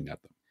screaming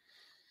at them.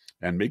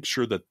 And make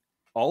sure that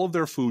all of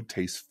their food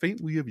tastes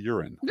faintly of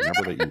urine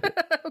whenever they eat it.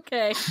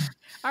 Okay.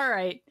 All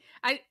right.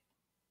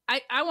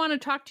 I want to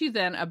talk to you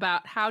then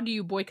about how do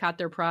you boycott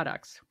their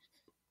products?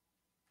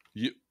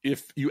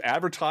 If you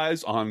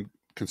advertise on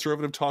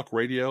conservative talk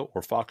radio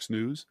or Fox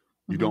News,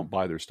 you don't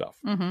buy their stuff.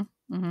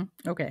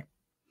 Okay.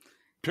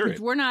 Period.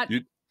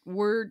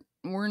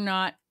 We're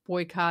not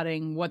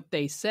boycotting what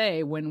they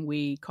say when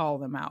we call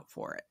them out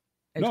for it.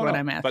 Is what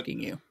I'm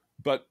asking you.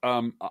 But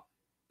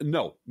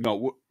no.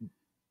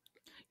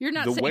 You're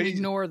not saying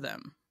ignore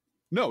them.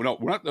 No,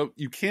 we're not.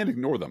 You can't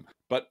ignore them.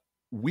 But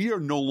we are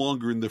no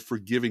longer in the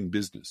forgiving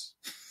business.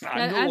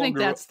 I think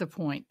that's the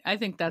point.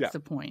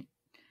 The point.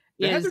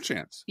 They had their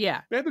chance.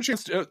 Yeah. They had their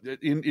chance.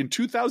 In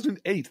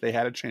 2008, they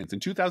had a chance. In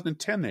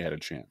 2010, they had a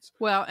chance.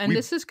 Well, and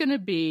this is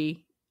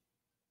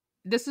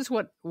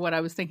what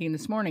I was thinking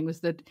this morning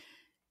was that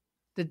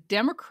the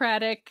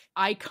Democratic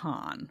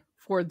icon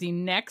for the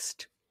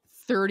next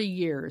 30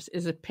 years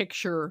is a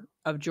picture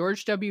of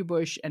George W.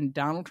 Bush and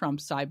Donald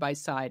Trump side by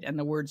side and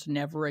the words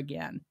never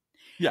again.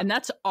 Yeah. And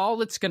that's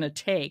all it's going to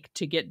take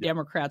to get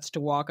Democrats to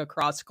walk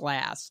across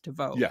glass to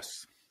vote.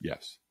 Yes.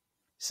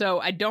 So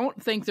I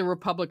don't think the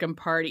Republican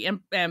Party,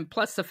 and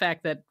plus the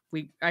fact that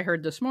I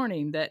heard this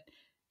morning that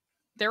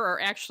there are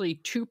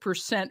actually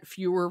 2%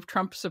 fewer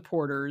Trump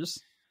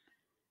supporters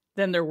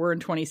than there were in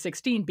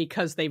 2016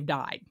 because they've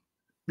died.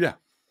 Yeah.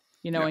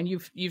 And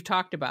you've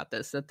talked about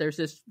this, that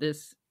there's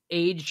this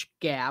age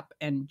gap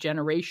and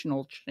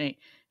generational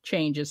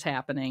change is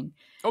happening.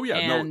 Oh yeah.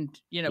 And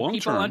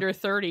people under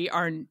 30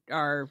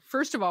 are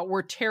first of all,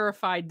 we're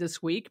terrified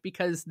this week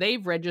because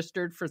they've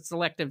registered for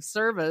selective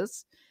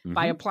service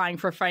by applying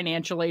for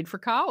financial aid for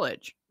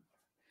college.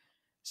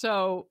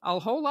 So a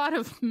whole lot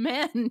of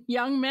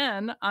young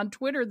men on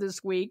Twitter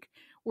this week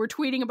were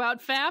tweeting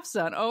about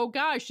FAFSA. And, oh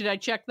gosh, did I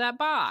check that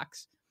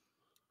box?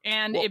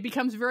 And it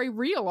becomes very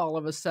real all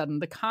of a sudden,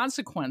 the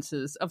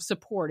consequences of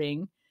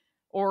supporting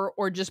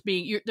or just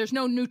being, there's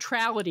no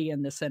neutrality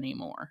in this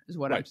anymore, is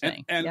what I'm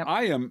saying. And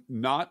I am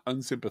not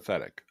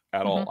unsympathetic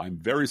at all. I'm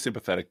very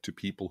sympathetic to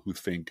people who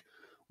think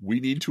we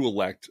need to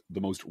elect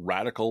the most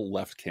radical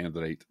left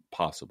candidate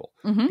possible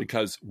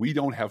because we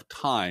don't have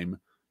time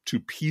to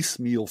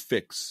piecemeal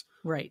fix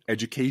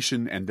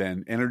education and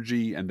then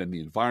energy and then the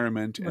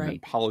environment and then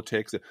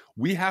politics.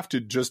 We have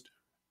to just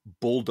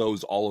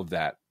bulldoze all of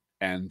that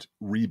and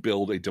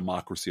rebuild a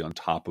democracy on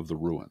top of the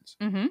ruins.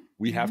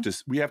 We have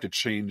to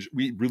change.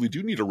 We really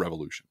do need a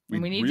revolution. We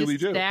need really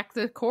to stack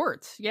the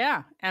courts.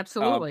 Yeah,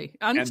 absolutely.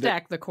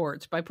 Unstack the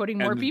courts by putting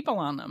more people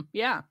on them.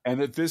 Yeah. And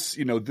that this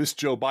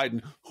Joe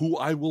Biden, who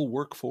I will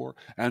work for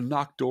and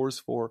knock doors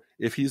for,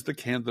 if he's the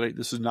candidate,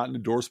 this is not an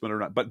endorsement or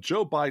not, but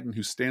Joe Biden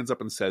who stands up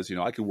and says,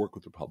 I can work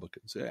with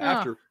Republicans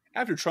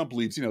after Trump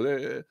leaves,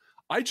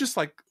 I just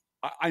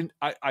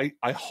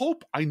I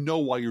hope I know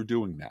why you're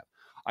doing that.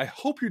 I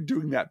hope you're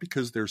doing that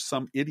because there's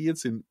some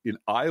idiots in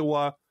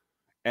Iowa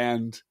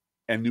and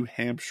New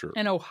Hampshire.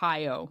 And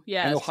Ohio.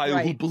 Yes. And Ohio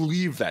who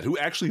believe that, who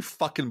actually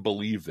fucking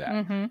believe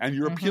that. And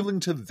you're appealing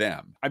to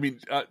them. I mean,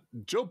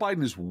 Joe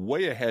Biden is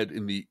way ahead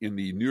in the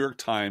New York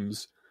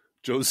Times,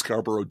 Joe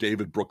Scarborough,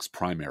 David Brooks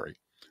primary,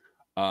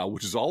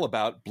 which is all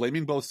about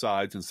blaming both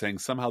sides and saying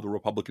somehow the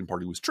Republican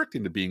Party was tricked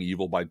into being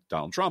evil by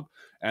Donald Trump.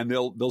 And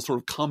they'll sort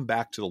of come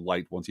back to the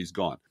light once he's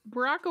gone.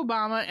 Barack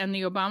Obama and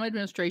the Obama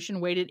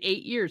administration waited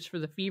 8 years for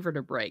the fever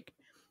to break.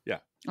 Yeah.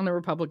 On the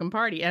Republican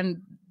Party.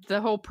 And the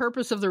whole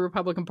purpose of the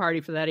Republican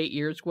Party for that 8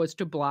 years was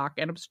to block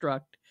and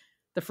obstruct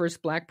the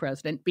first black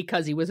president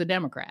because he was a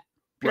Democrat.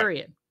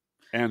 Period.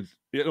 Right. And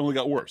it only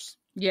got worse.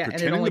 Yeah,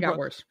 and it only got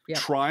worse. Yeah.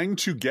 Trying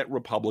to get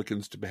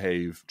Republicans to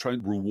behave,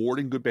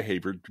 rewarding good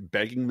behavior,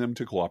 begging them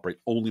to cooperate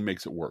only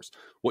makes it worse.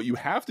 What you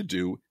have to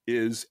do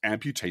is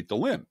amputate the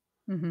limb.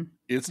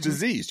 It's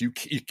diseased. You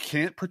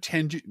can't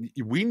pretend.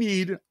 We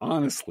need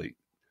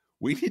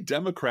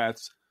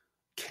Democrats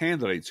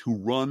candidates who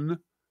run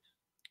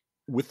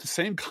with the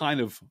same kind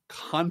of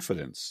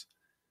confidence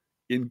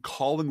in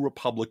calling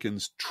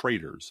Republicans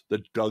traitors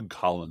that Doug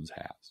Collins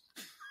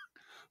has,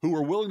 who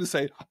are willing to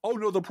say, oh,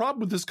 no, the problem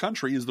with this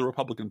country is the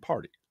Republican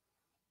Party.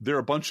 They're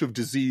a bunch of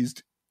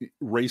diseased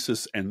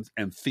racists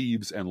and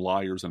thieves and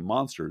liars and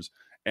monsters,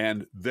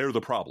 and they're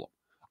the problem.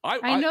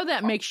 I know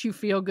that makes you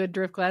feel good,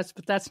 Driftglass,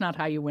 but that's not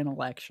how you win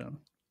election.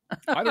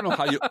 I don't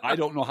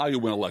know how you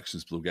win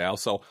elections, Bluegal.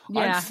 So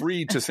I'm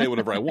free to say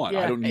whatever I want.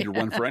 I don't need to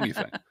run for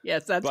anything.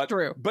 Yes, that's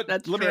true. But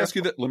let me ask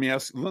you that. Let me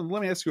ask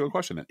you a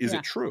question. Then. Is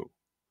it true?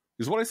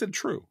 Is what I said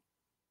true?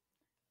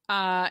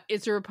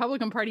 Is the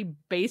Republican Party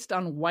based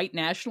on white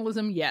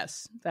nationalism?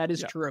 Yes, that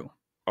is true.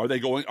 Are they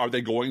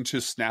going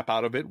to snap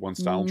out of it once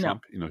Donald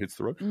Trump hits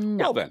the road?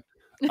 No.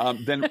 Well,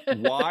 then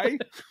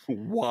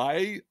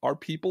why are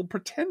people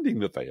pretending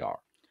that they are?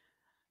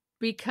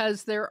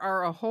 Because there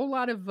are a whole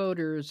lot of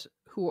voters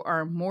who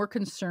are more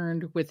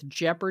concerned with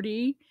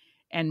Jeopardy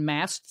and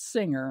Masked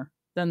Singer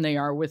than they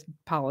are with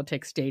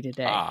politics day to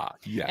day.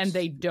 Yes. And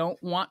they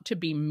don't want to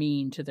be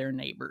mean to their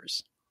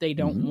neighbors. They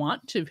don't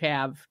want to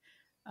have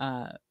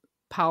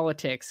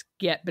politics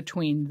get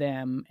between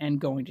them and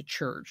going to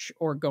church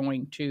or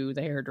going to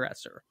the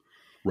hairdresser.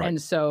 Right.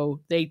 And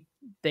so they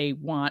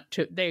want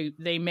to,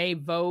 they may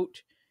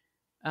vote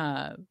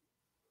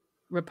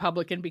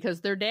Republican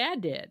because their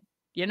dad did,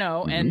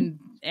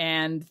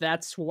 and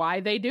that's why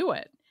they do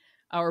it.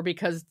 Or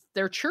because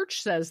their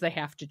church says they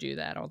have to do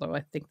that, although I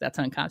think that's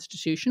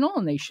unconstitutional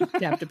and they should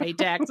have to pay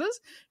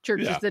taxes.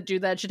 Churches that do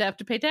that should have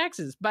to pay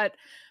taxes. But,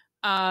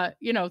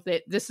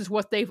 this is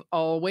what they've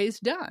always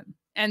done.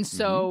 And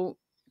so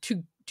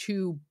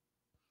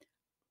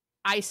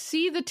I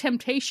see the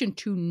temptation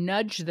to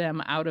nudge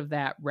them out of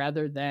that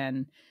rather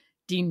than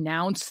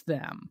denounce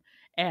them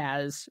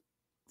as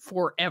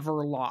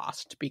forever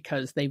lost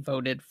because they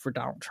voted for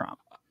Donald Trump.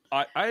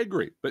 I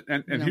agree. But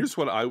here's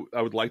what I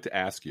would like to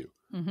ask you.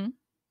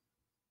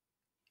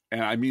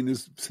 And I mean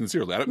this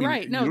sincerely. I don't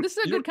mean, this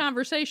is a good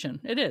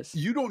conversation. It is.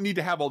 You don't need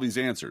to have all these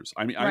answers.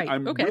 I mean,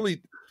 I'm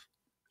really,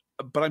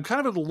 but I'm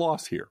kind of at a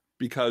loss here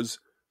because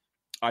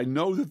I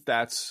know that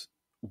that's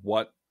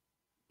what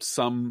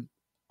some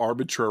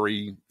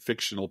arbitrary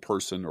fictional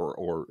person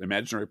or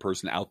imaginary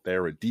person out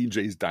there at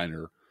DJ's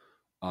Diner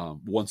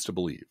wants to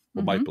believe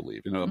or might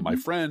believe. My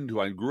friend who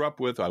I grew up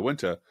with, I went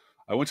to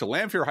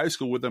Lanphier High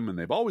School with them, and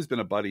they've always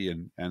been a buddy,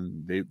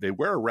 and they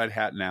wear a red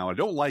hat now. I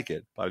don't like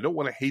it, but I don't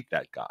want to hate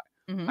that guy.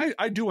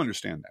 I do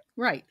understand that.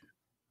 Right.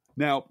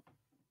 Now,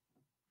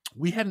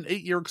 we had an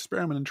 8-year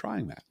experiment in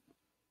trying that.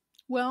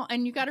 Well,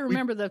 and you got to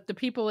remember that the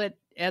people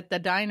at the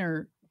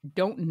diner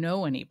don't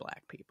know any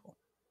black people.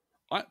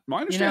 I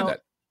understand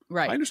that.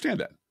 Right. I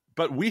understand that.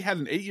 But we had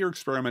an 8-year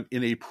experiment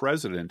in a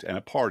president and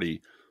a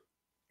party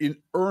in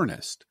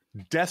earnest,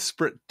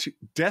 desperate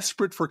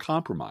for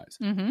compromise,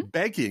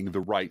 begging the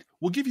right,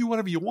 we'll give you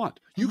whatever you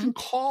want. You can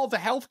call the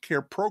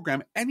healthcare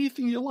program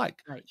anything you like.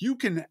 Right. You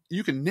can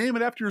name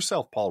it after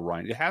yourself, Paul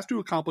Ryan. It has to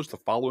accomplish the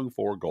following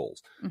 4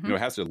 goals. It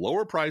has to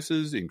lower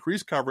prices,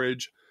 increase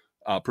coverage,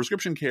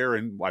 prescription care,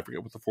 and I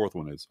forget what the 4th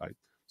one is.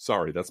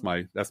 Sorry, that's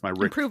my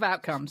Rick. Improve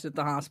outcomes at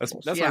the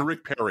hospitals. That's my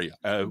Rick Perry.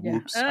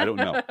 Whoops, I don't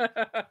know.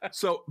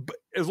 So, but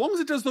as long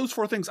as it does those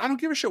 4 things, I don't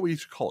give a shit what you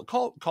should call it.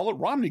 Call it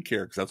Romney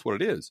Care, because that's what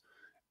it is.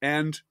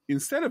 And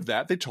instead of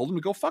that, they told him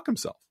to go fuck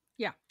himself.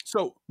 Yeah.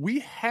 So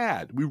we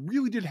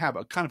really did have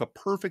a kind of a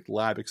perfect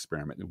lab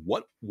experiment. And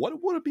what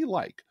would it be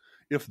like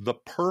if the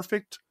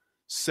perfect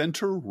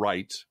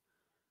center-right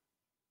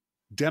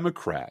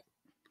Democrat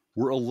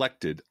were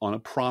elected on a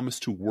promise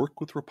to work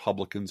with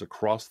Republicans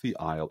across the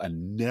aisle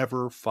and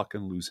never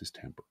fucking lose his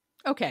temper?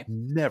 Okay.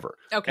 Never.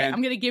 Okay.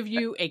 I'm going to give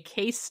you a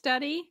case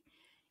study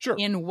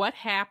in what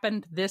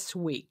happened this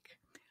week.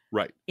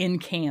 Right. In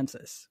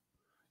Kansas.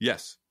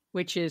 Yes.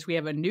 Which is we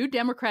have a new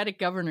Democratic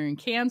governor in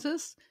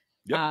Kansas.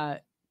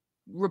 Yep.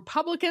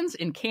 Republicans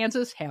in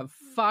Kansas have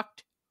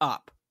fucked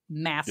up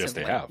massively. Yes,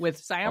 they have. With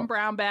Sam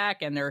Brownback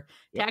and their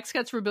tax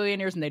cuts for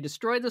billionaires, and they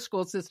destroyed the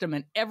school system,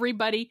 and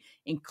everybody,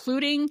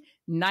 including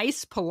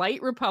nice,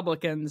 polite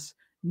Republicans,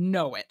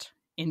 know it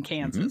in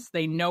Kansas.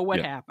 They know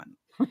what happened.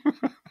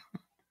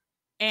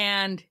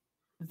 And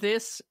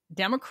this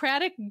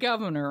Democratic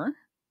governor,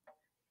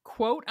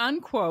 quote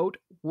unquote,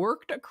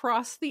 worked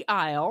across the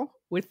aisle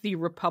with the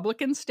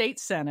Republican state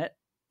Senate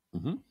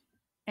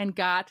and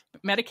got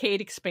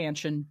Medicaid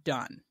expansion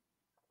done.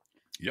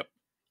 Yep.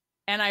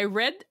 And I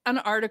read an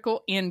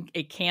article in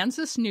a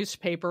Kansas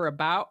newspaper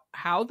about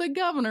how the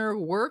governor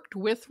worked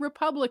with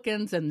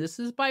Republicans, and this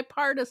is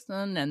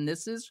bipartisan, and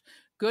this is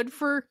good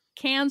for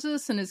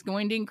Kansas, and is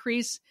going to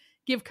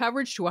give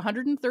coverage to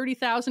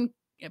 130,000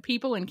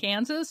 people in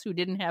Kansas who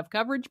didn't have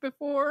coverage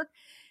before.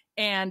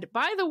 And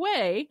by the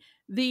way,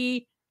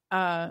 the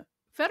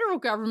federal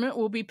government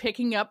will be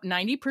picking up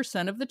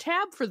 90% of the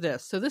tab for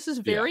this. So this is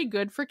very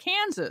good for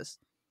Kansas.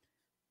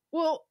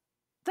 Well,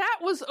 that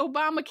was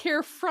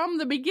Obamacare from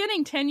the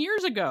beginning 10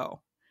 years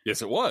ago.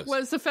 Yes, it was.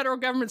 Was the federal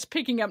government's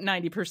picking up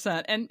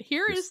 90%. And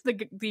here is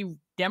the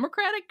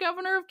Democratic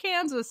governor of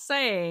Kansas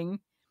saying,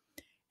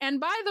 and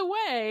by the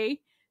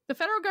way, the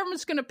federal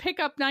government's going to pick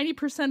up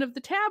 90% of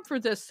the tab for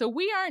this, so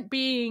we aren't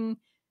being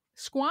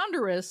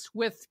squanderous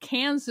with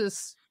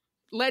Kansas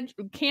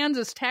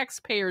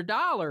taxpayer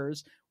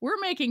dollars. We're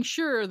making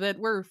sure that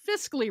we're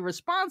fiscally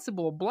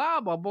responsible,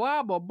 blah, blah,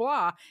 blah, blah,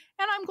 blah.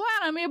 And I'm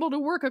glad I'm able to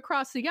work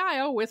across the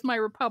aisle with my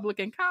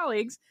Republican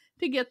colleagues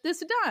to get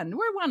this done.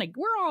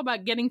 We're all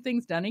about getting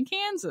things done in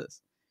Kansas.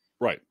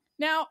 Right.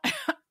 Now,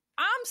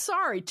 I'm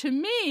sorry. To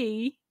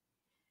me,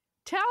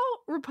 tell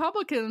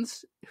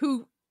Republicans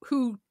who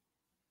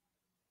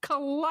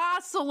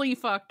colossally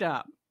fucked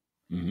up,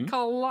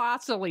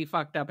 colossally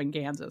fucked up in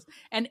Kansas,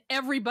 and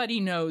everybody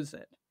knows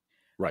it.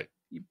 Right.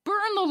 You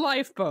burn the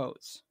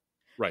lifeboats.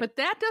 Right. But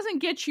that doesn't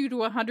get you to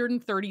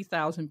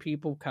 130,000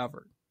 people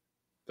covered.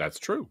 That's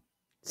true.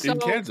 So, in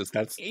Kansas,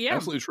 that's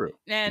absolutely trure.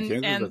 And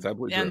that's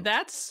absolutely true. And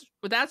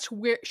that's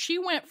where she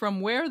went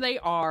from where they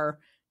are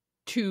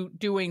to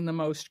doing the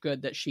most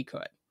good that she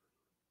could.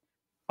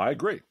 I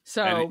agree.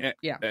 So,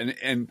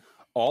 and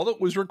all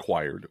that was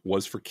required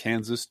was for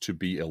Kansas to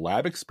be a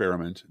lab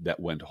experiment that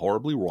went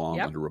horribly wrong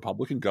under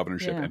Republican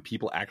governorship, and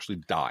people actually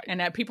died. And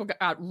that people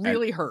got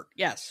really hurt.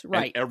 Yes,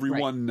 right. And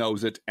everyone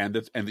knows it, and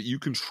that you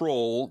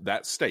control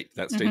that state.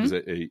 That state is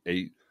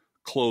a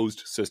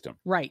closed system.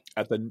 Right.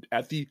 At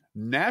the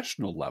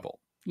national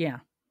level. Yeah.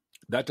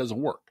 That doesn't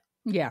work.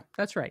 Yeah,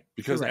 that's right.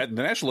 Because at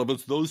the national level,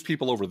 it's those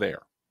people over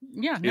there.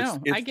 Yeah,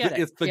 I get it.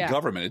 It's the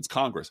government. It's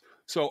Congress.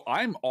 So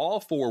I'm all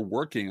for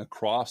working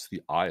across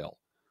the aisle.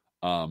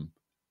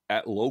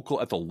 At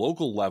the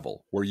local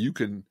level where you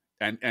can,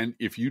 and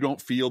if you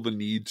don't feel the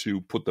need to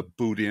put the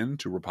boot in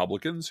to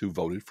Republicans who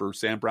voted for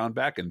Sam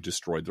Brownback and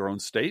destroyed their own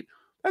state,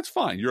 that's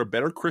fine. You're a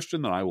better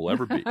Christian than I will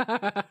ever be.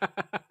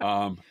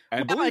 And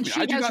believe me,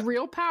 she has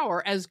real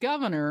power as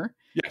governor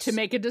to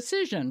make a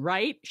decision,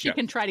 right? She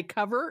can try to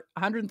cover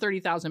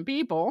 130,000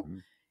 people,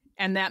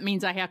 and that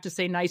means I have to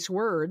say nice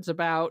words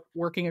about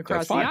working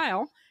across the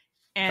aisle.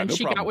 And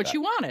she got what she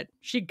wanted.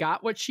 She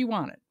got what she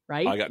wanted.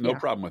 Right? I got no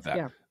problem with that.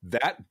 Yeah.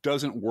 That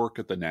doesn't work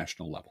at the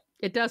national level.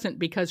 It doesn't,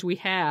 because we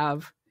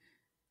have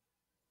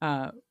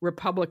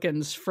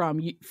Republicans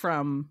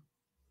from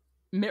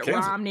Mitt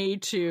Romney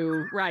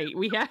to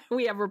We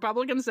have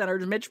Republican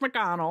senators, Mitch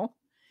McConnell,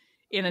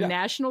 in a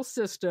national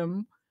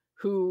system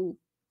who,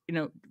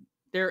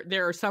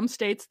 there are some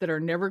states that are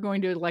never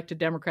going to elect a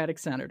Democratic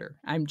senator.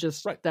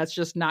 That's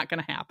just not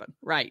going to happen.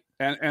 Right.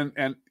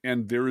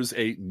 And there is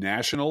a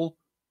national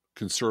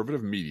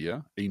conservative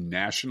media, a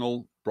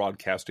national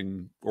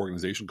broadcasting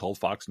organization called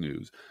Fox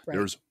News. Right.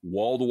 There's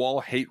wall-to-wall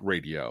hate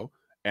radio,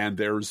 and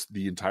there's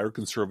the entire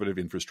conservative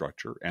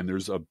infrastructure, and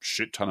there's a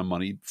shit ton of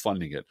money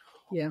funding it.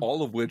 Yeah.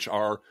 All of which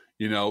are,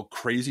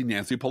 crazy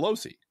Nancy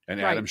Pelosi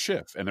and Adam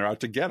Schiff, and they're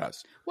out to get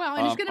us. Well,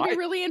 and it's going to be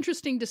really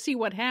interesting to see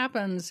what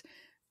happens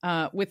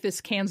with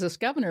this Kansas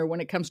governor when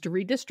it comes to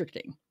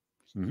redistricting.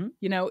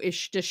 Mm-hmm.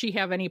 Does she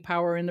have any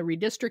power in the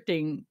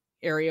redistricting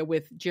area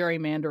with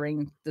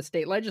gerrymandering the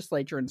state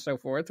legislature and so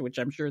forth, which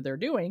I'm sure they're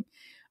doing?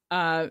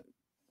 Is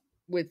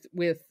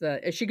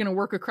she going to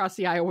work across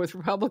the aisle with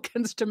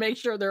Republicans to make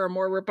sure there are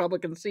more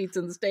Republican seats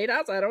in the state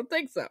house? I don't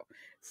think so.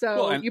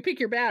 So you pick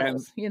your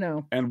battles,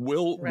 And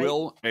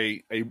will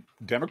a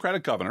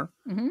Democratic governor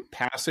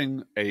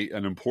passing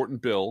an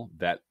important bill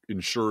that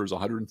ensures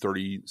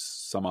 130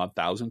 some odd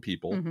thousand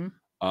people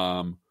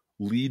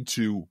lead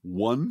to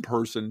one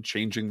person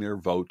changing their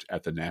vote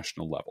at the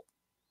national level?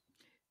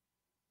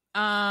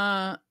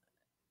 I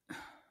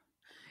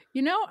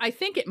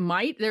think it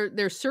might.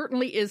 There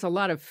certainly is a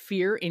lot of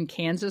fear in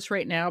Kansas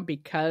right now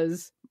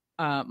because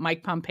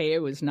Mike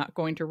Pompeo is not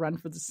going to run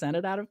for the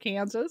Senate out of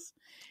Kansas,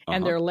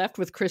 and they're left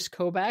with Chris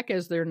Kobach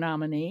as their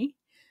nominee.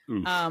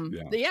 Oof,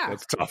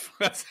 that's tough.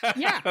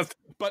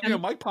 But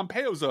Mike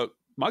Pompeo's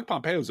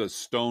a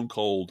stone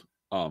cold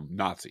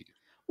Nazi.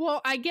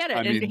 Well, I get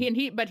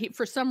it, but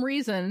for some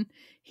reason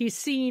he's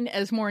seen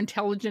as more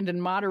intelligent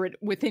and moderate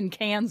within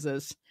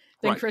Kansas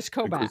than Chris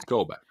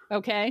Kobach.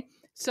 Okay.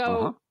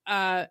 So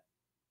I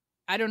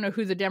don't know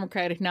who the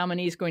Democratic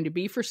nominee is going to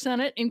be for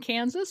Senate in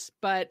Kansas,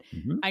 but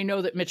I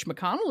know that Mitch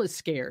McConnell is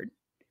scared.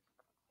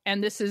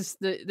 And this is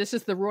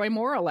the Roy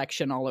Moore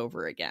election all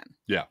over again.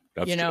 Yeah,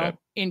 that's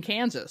in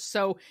Kansas.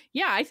 So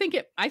I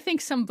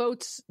think some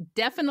votes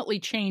definitely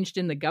changed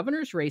in the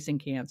governor's race in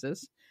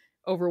Kansas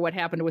over what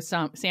happened with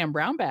Sam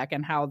Brownback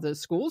and how the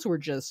schools were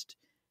just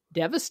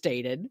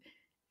devastated.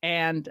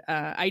 And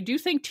I do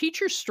think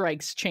teacher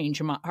strikes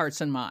change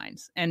hearts and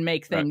minds and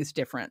make things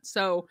different.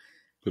 So,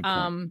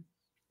 I'm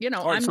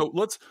not sure.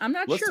 I'm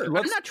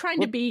not trying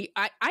to be.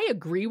 I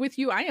agree with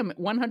you. I am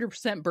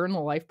 100% burn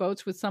the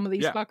lifeboats with some of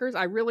these fuckers.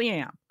 I really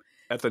am.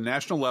 At the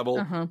national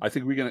level, I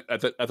think we can.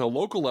 At the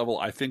local level,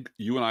 I think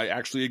you and I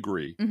actually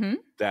agree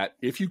that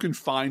if you can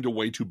find a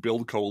way to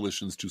build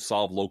coalitions to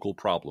solve local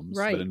problems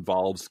that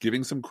involves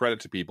giving some credit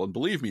to people, and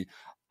believe me,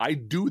 I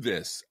do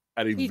this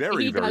at a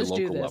very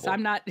local level.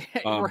 I'm not.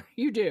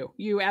 You do.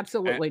 You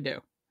absolutely do.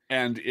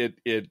 And it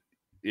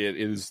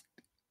is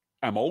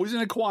I'm always in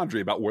a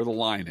quandary about where the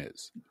line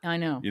is. I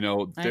know.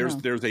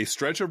 There's a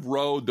stretch of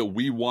road that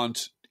we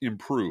want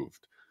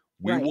improved.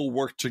 We will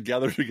work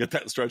together to get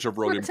that stretch of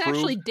road improved. It's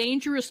actually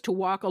dangerous to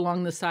walk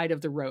along the side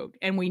of the road,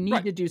 and we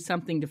need to do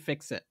something to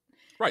fix it.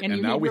 Right. And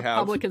you need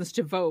Republicans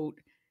to vote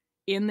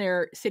in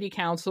their city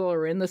council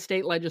or in the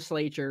state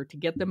legislature to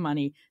get the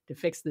money to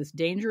fix this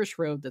dangerous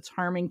road that's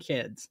harming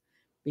kids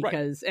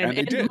because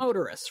and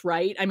motorists,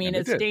 right? I mean,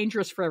 it's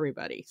dangerous for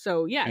everybody.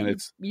 So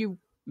you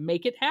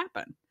make it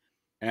happen.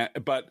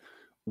 But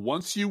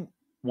once you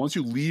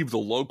leave the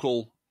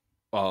local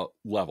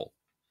level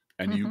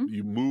and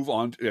you move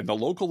on, and the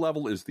local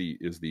level is the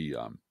what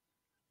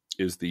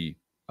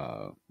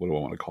do I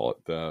want to call it?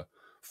 The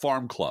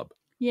farm club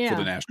for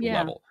the national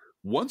level.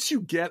 Once you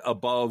get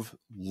above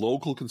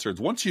local concerns,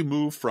 once you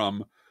move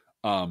from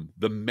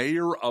the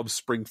mayor of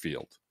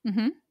Springfield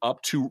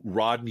up to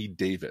Rodney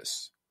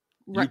Davis,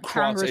 you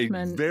cross a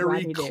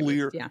very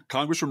clear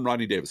Congressman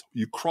Rodney Davis.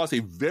 You cross a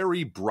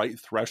very bright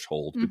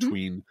threshold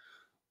between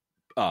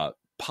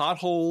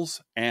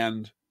potholes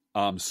and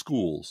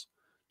schools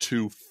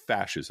to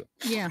fascism.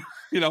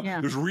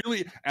 There's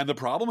really, and the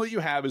problem that you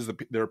have is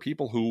that there are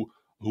people who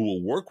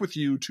will work with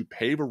you to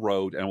pave a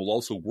road and will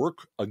also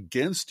work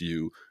against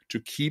you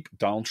to keep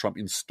Donald Trump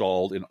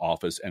installed in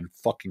office and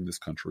fucking this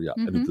country up.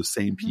 And it's the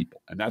same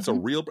people. And that's a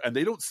real, and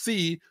they don't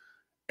see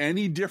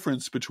any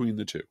difference between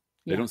the two.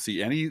 They don't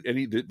see any,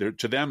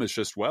 to them it's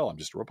just, well, I'm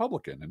just a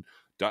Republican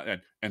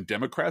and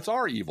Democrats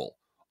are evil.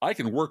 I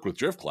can work with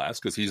Driftglass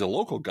because he's a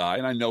local guy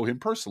and I know him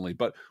personally,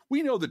 but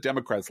we know that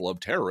Democrats love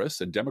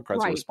terrorists and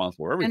Democrats are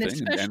responsible for everything.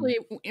 And especially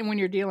when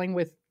you're dealing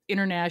with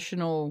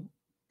international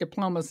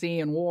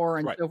diplomacy and war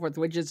and so forth,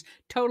 which is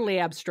totally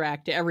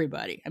abstract to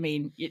everybody. I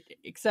mean,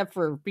 except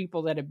for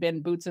people that have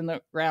been boots in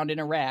the ground in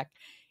Iraq,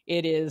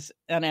 it is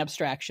an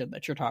abstraction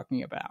that you're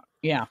talking about.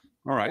 Yeah.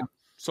 All right.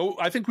 So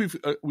I think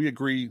we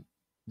agree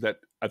that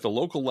at the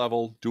local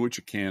level, do what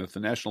you can. At the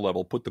national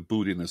level, put the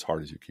boot in as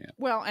hard as you can.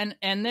 Well,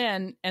 and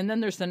then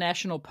there's the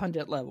national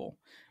pundit level,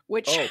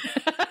 which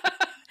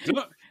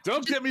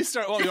don't get me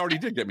started. Well, you already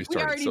did get me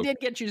started. We already did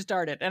get you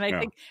started, and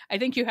I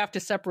think you have to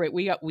separate.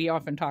 We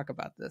often talk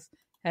about this,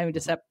 having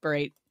to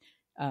separate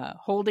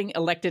holding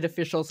elected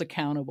officials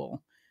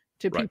accountable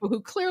to people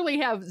who clearly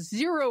have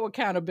zero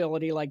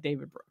accountability, like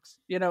David Brooks.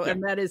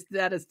 And that is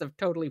the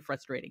totally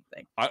frustrating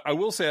thing. I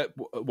will say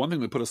one thing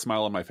that put a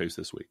smile on my face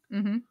this week.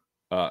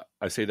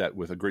 I say that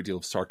with a great deal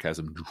of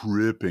sarcasm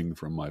dripping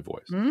from my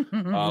voice.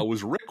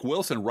 Was Rick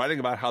Wilson writing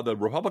about how the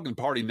Republican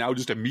Party now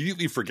just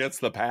immediately forgets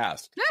the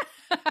past.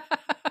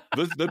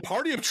 The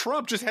party of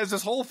Trump just has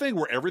this whole thing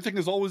where everything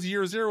is always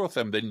year zero with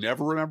them. They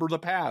never remember the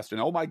past. And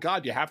oh my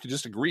God, you have to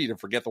just agree to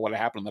forget what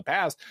happened in the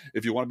past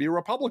if you want to be a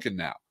Republican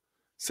now.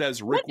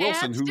 Says Rick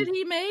Wilson. What ads did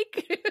he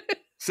make?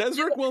 Says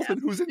Rick Wilson,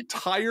 whose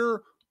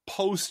entire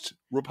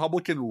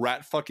post-Republican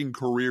rat-fucking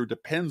career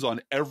depends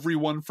on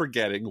everyone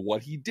forgetting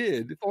what he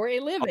did for a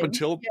living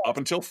up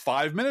until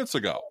 5 minutes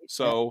ago.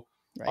 So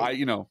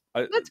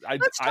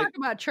let's talk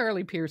about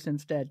Charlie Pierce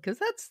instead, because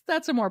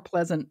that's a more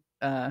pleasant.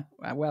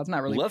 It's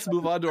not really. Let's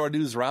move on to our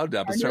news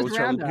roundup and start with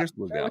Charlie Pierce.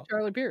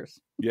 Charlie Pierce.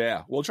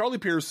 Yeah, well, Charlie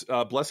Pierce,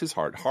 bless his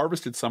heart,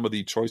 harvested some of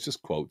the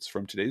choicest quotes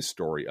from today's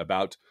story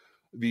about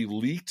the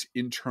leaked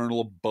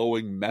internal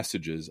Boeing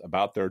messages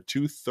about their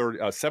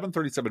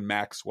 737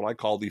 MAX, what I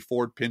call the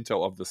Ford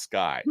Pinto of the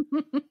sky.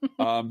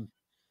 And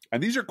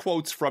these are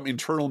quotes from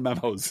internal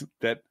memos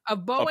that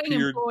of Boeing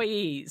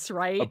employees,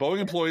 right? Of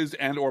Boeing employees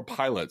and or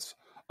pilots.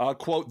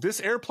 Quote,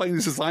 this airplane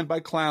is designed by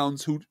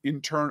clowns who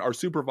in turn are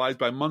supervised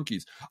by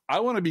monkeys.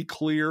 I want to be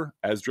clear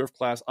as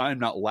Driftglass, I am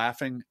not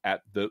laughing at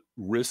the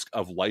risk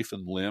of life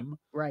and limb.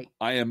 Right.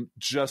 I am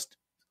just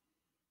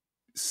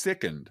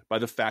sickened by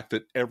the fact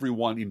that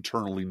everyone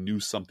internally knew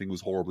something was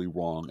horribly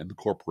wrong and the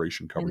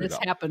corporation covered it up.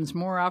 This happens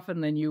more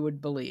often than you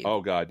would believe. Oh,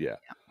 God, yeah.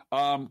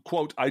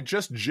 Quote, I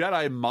just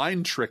Jedi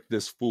mind tricked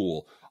this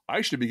fool.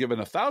 I should be given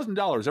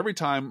 $1,000 every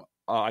time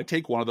I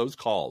take one of those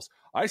calls.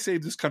 I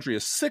saved this country a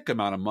sick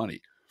amount of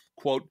money.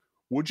 Quote,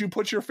 would you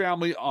put your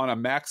family on a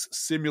MAX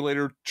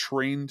simulator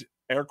trained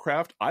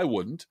aircraft? I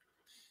wouldn't.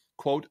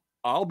 Quote,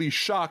 I'll be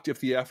shocked if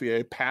the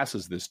FAA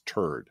passes this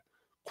turd.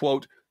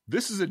 Quote,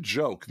 this is a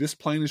joke. This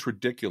plane is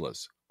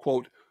ridiculous.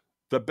 Quote,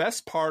 the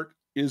best part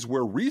is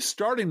we're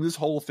restarting this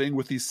whole thing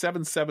with the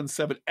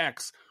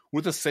 777X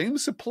with the same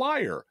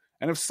supplier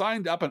and have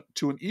signed up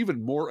to an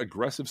even more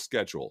aggressive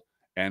schedule.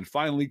 And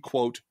finally,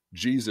 quote,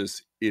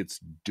 Jesus,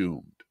 it's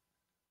doomed.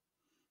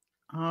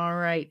 All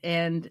right.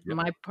 And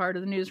my part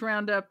of the news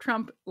roundup,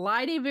 Trump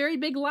lied a very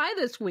big lie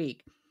this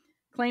week,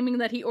 claiming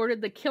that he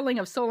ordered the killing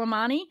of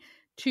Soleimani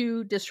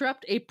to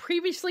disrupt a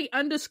previously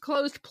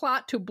undisclosed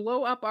plot to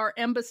blow up our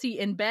embassy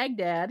in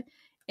Baghdad.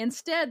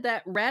 Instead,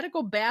 that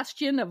radical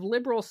bastion of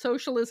liberal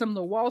socialism,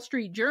 the Wall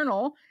Street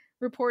Journal,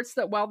 reports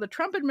that while the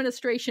Trump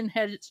administration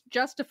has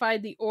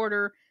justified the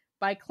order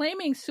by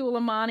claiming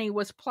Soleimani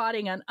was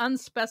plotting an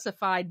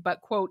unspecified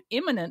but, quote,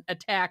 imminent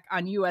attack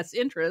on U.S.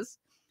 interests,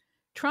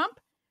 Trump,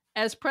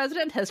 as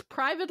president, has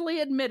privately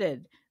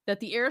admitted that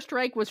the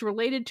airstrike was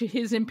related to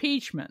his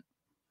impeachment.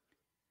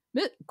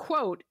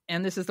 Quote,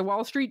 and this is the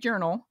Wall Street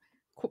Journal,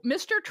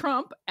 Mr.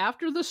 Trump,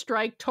 after the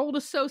strike, told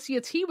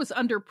associates he was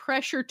under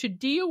pressure to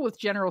deal with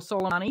General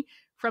Soleimani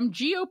from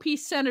GOP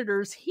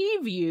senators he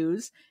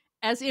views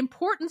as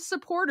important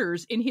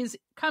supporters in his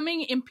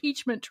coming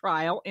impeachment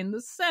trial in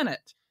the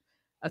Senate,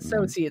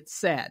 associates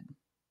said.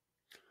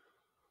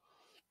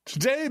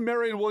 Today,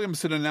 Marianne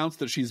Williamson announced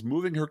that she's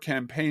moving her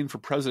campaign for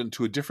president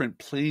to a different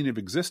plane of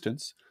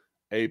existence,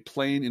 a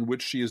plane in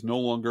which she is no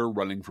longer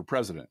running for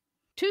president.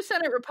 2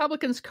 Senate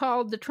Republicans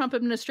called the Trump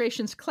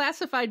administration's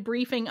classified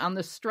briefing on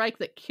the strike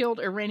that killed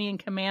Iranian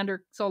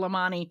commander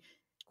Soleimani,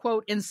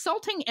 quote,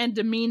 insulting and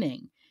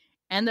demeaning,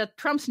 and that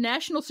Trump's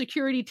national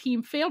security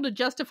team failed to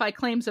justify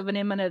claims of an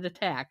imminent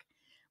attack.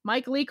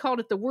 Mike Lee called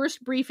it the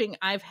worst briefing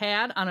I've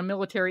had on a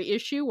military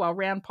issue, while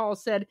Rand Paul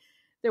said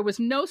there was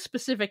no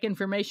specific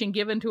information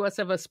given to us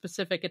of a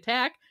specific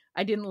attack.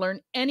 I didn't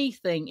learn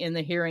anything in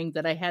the hearing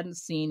that I hadn't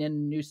seen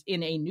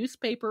in a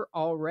newspaper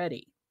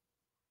already.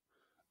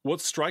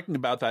 What's striking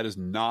about that is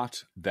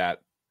not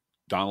that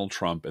Donald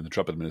Trump and the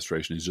Trump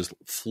administration is just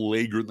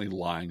flagrantly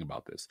lying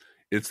about this.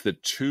 It's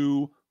that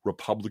 2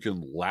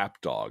 Republican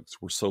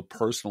lapdogs were so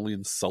personally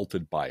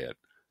insulted by it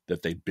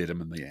that they bit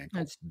him in the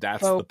ankle.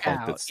 That's the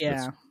part that's...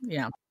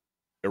 Yeah.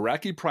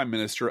 Iraqi Prime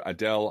Minister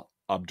Adel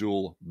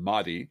Abdul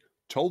Mahdi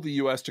told the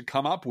U.S. to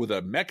come up with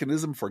a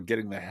mechanism for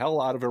getting the hell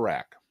out of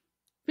Iraq.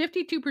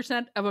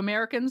 52% of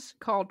Americans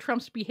called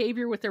Trump's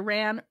behavior with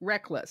Iran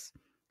reckless.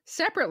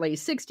 Separately,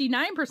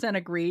 69%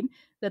 agreed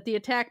that the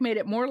attack made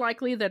it more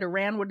likely that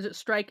Iran would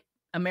strike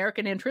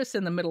American interests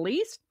in the Middle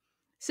East.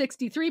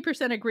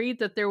 63% agreed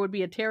that there would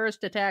be a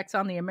terrorist attacks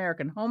on the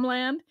American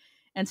homeland.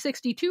 And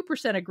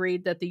 62%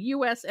 agreed that the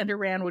U.S. and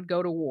Iran would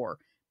go to war.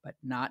 But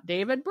not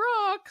David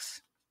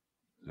Brooks.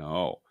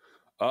 No.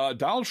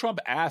 Donald Trump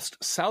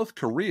asked South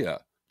Korea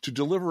to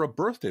deliver a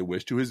birthday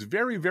wish to his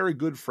very, very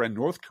good friend,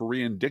 North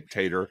Korean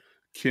dictator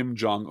Kim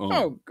Jong-un.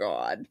 Oh,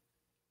 God.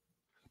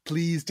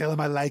 Please tell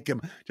him I like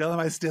him. Tell him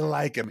I still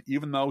like him,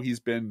 even though he's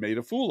been made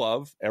a fool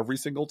of every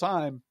single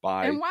time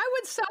by... And why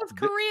would South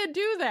Korea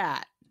do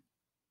that?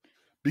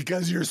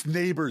 Because you're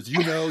neighbors.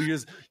 You know,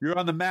 you're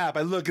on the map.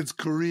 I look, it's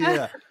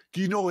Korea.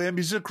 Do you know him?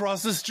 He's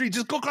across the street.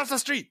 Just go across the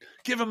street.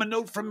 Give him a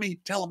note from me.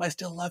 Tell him I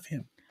still love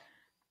him.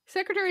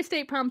 Secretary of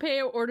State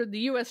Pompeo ordered the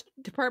U.S.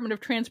 Department of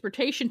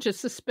Transportation to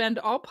suspend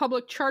all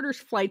public charter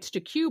flights to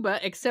Cuba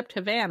except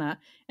Havana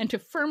and to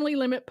firmly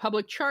limit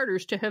public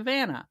charters to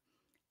Havana.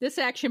 This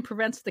action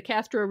prevents the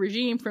Castro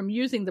regime from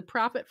using the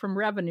profit from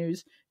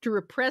revenues to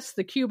repress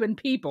the Cuban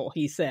people,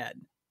 he said.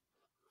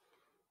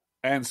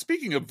 And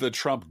speaking of the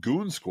Trump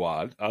goon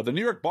squad, the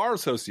New York Bar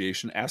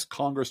Association asked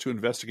Congress to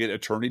investigate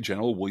Attorney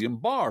General William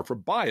Barr for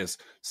bias,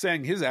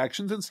 saying his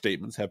actions and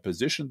statements have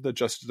positioned the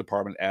Justice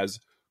Department as,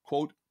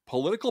 quote,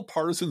 political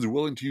partisans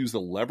willing to use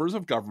the levers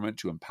of government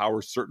to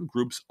empower certain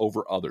groups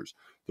over others.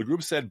 The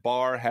group said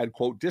Barr had,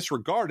 quote,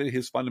 disregarded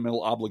his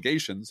fundamental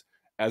obligations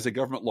as a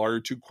government lawyer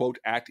to, quote,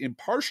 act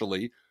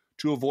impartially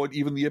to avoid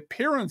even the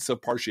appearance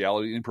of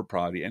partiality and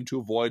impropriety and to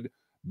avoid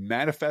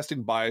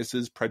manifesting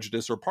biases,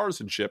 prejudice, or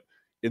partisanship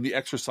in the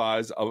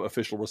exercise of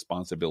official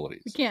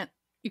responsibilities.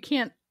 You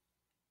can't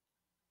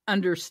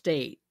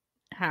understate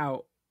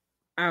how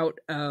out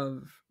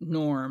of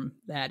norm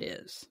that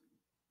is.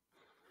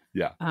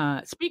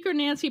 Yeah. Speaker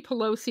Nancy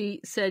Pelosi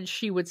said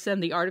she would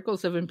send the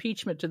articles of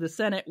impeachment to the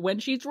Senate when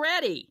she's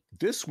ready.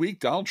 This week,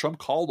 Donald Trump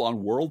called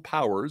on world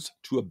powers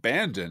to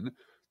abandon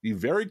the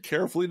very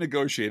carefully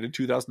negotiated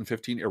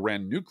 2015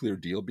 Iran nuclear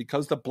deal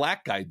because the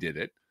black guy did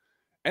it,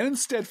 and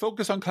instead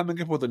focus on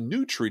coming up with a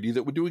new treaty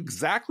that would do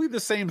exactly the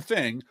same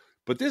thing,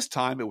 but this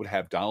time it would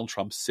have Donald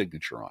Trump's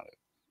signature on it.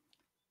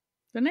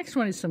 The next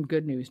one is some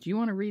good news. Do you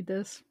want to read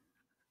this?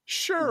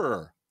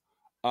 Sure.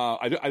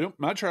 I'm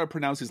not sure how to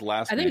pronounce his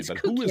last name, but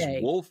who is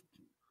Wolf?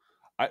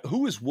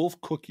 Who is Wolf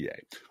Cookier?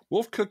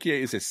 Wolf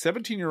Cookier is a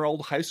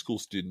 17-year-old high school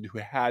student who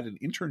had an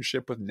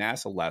internship with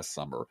NASA last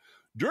summer,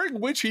 during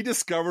which he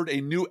discovered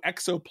a new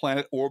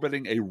exoplanet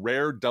orbiting a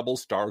rare double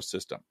star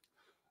system,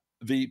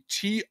 the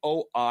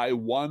TOI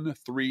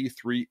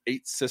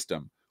 1338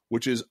 system,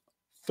 which is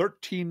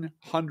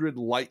 1,300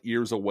 light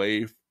years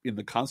away in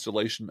the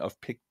constellation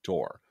of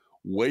Pictor.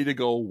 Way to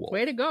go, Wolf.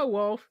 Way to go,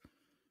 Wolf.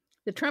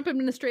 The Trump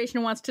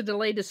administration wants to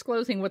delay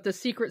disclosing what the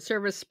Secret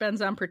Service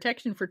spends on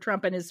protection for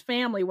Trump and his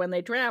family when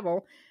they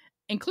travel,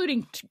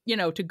 including,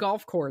 to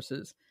golf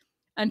courses,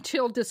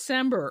 until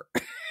December,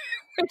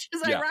 which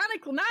is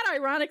not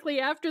ironically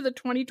after the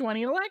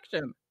 2020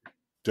 election.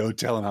 Don't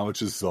tell him how much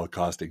this is all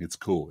costing. It's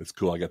cool. It's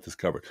cool. I got this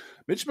covered.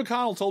 Mitch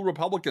McConnell told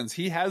Republicans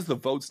he has the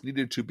votes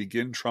needed to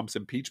begin Trump's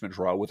impeachment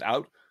trial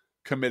without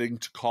committing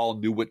to call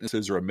new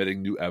witnesses or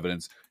admitting new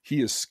evidence.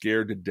 He is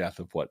scared to death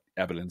of what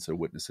evidence or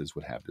witnesses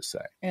would have to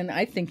say. And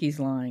I think he's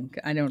lying.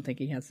 I don't think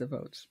he has the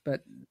votes,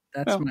 but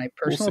that's my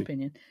personal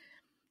opinion.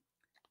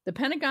 The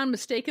Pentagon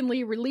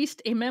mistakenly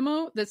released a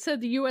memo that said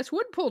the U.S.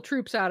 would pull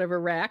troops out of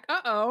Iraq.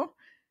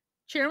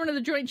 Chairman of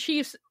the Joint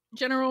Chiefs,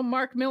 General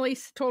Mark Milley,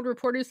 told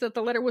reporters that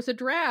the letter was a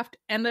draft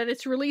and that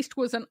its release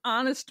was an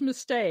honest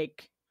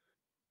mistake.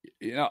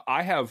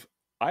 I have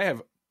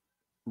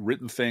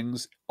written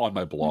things on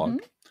my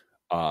blog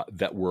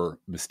that were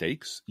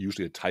mistakes,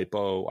 usually a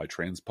typo. I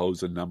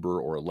transpose a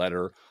number or a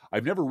letter.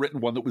 I've never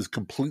written one that was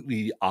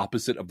completely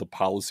opposite of the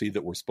policy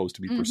that we're supposed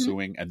to be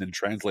pursuing and then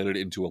translated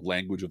it into a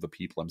language of the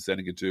people I'm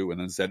sending it to and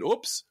then said,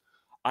 oops,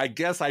 I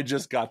guess I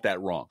just got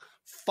that wrong.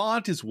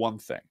 Font is one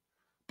thing,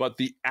 but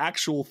the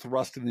actual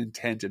thrust and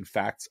intent and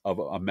facts of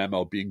a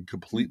memo being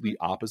completely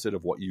opposite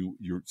of what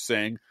you're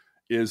saying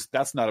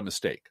that's not a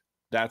mistake.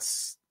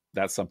 That's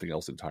something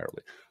else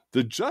entirely.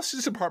 The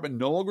Justice Department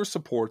no longer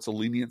supports a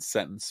lenient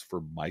sentence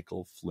for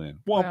Michael Flynn.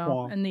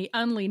 And the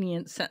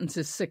unlenient sentence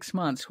is 6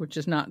 months, which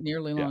is not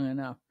nearly long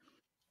enough.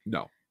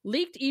 No.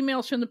 Leaked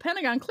emails from the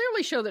Pentagon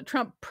clearly show that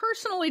Trump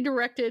personally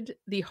directed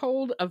the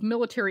hold of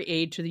military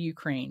aid to the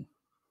Ukraine.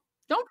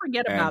 Don't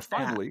forget about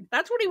that.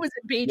 That's what he was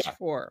impeached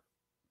for.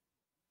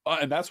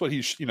 And that's what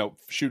he's,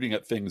 shooting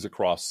at things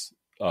across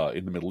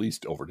in the Middle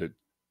East over to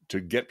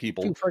get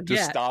people to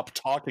stop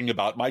talking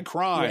about my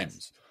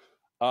crimes.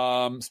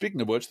 Yes.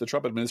 Speaking of which, the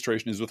Trump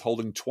administration is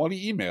withholding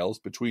 20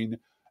 emails between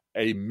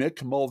a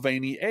Mick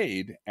Mulvaney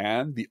aide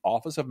and the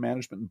Office of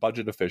Management and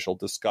Budget official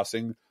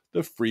discussing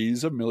the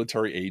freeze of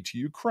military aid to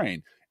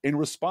Ukraine. In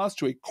response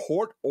to a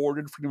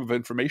court-ordered Freedom of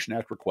Information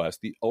Act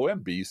request, the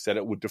OMB said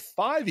it would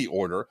defy the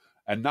order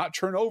and not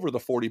turn over the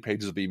 40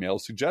 pages of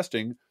emails,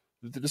 suggesting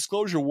that the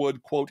disclosure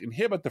would, quote,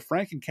 inhibit the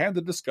frank and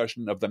candid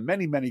discussion of the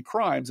many, many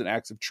crimes and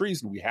acts of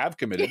treason we have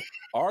committed,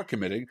 are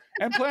committing,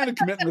 and plan to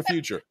commit in the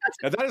future.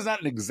 Now, that is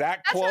not an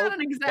exact quote. Not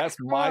an exact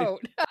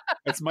quote.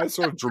 That's my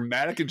sort of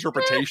dramatic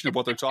interpretation of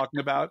what they're talking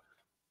about,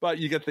 but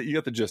you get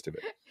the gist of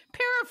it.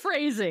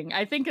 Paraphrasing,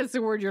 I think is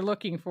the word you're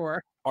looking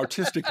for.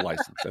 Artistic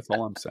license, that's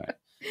all I'm saying.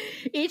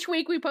 Each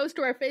week we post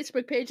to our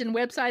Facebook page and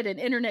website an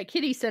Internet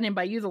Kitty sent in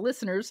by you, the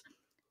listeners.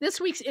 This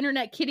week's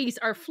Internet Kitties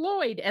are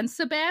Floyd and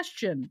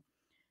Sebastian.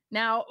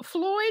 Now,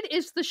 Floyd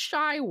is the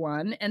shy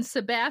one, and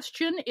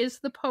Sebastian is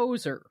the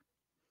poser.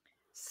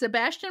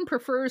 Sebastian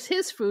prefers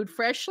his food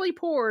freshly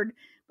poured,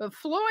 but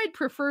Floyd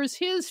prefers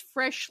his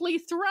freshly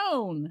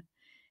thrown.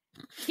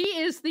 He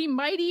is the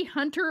mighty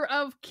hunter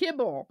of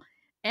kibble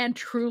and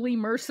truly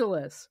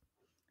merciless.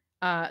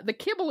 The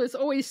kibble is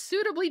always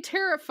suitably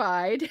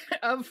terrified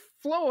of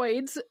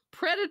Floyd's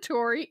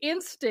predatory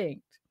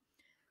instinct.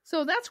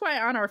 So that's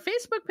why on our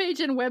Facebook page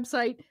and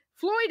website,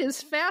 Floyd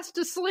is fast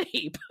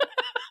asleep.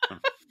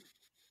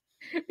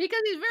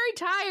 Because he's very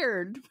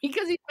tired.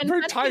 Because he's been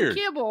hunting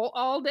kibble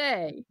all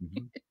day.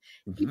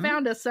 He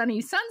found a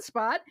sunny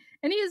sunspot,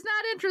 and he is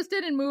not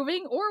interested in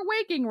moving or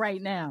waking right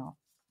now.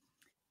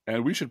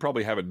 And we should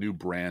probably have a new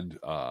brand,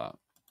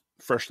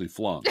 Freshly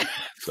Flung.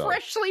 So.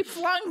 Freshly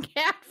flung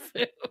cat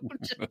food.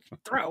 Just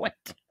throw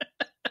it.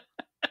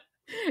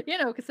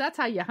 Because that's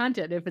how you hunt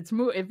it. If it's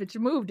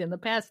moved in the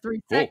past 3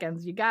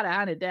 seconds, you got to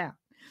hunt it down.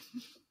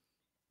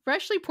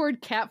 Freshly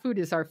poured cat food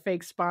is our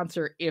fake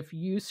sponsor. If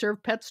you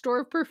serve Pet Store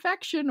of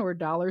Perfection or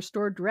Dollar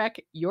Store Direct,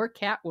 your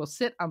cat will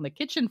sit on the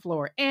kitchen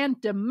floor and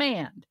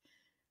demand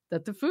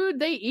that the food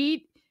they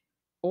eat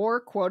or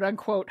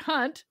quote-unquote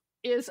hunt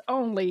is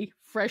only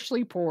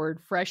freshly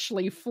poured,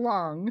 freshly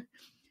flung.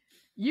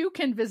 You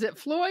can visit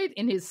Floyd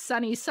in his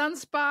sunny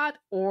sunspot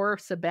or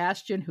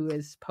Sebastian, who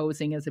is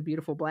posing as a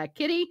beautiful black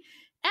kitty,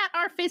 at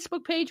our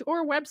Facebook page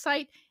or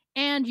website.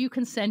 And you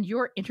can send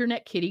your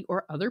Internet Kitty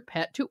or other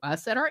pet to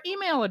us at our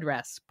email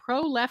address,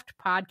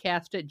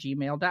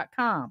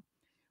 proleftpodcast@gmail.com,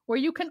 where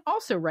you can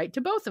also write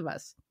to both of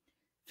us.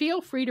 Feel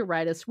free to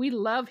write us. We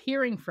love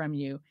hearing from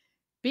you.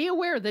 Be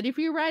aware that if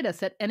you write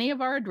us at any of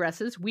our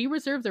addresses, we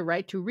reserve the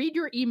right to read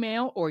your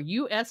email or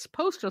U.S.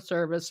 Postal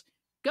Service.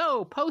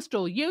 Go,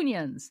 Postal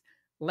Unions!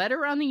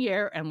 Letter on the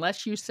air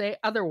unless you say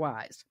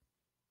otherwise.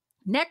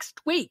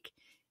 Next week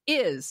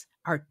is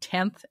our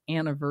 10th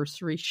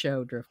anniversary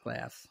show,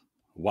 Driftglass.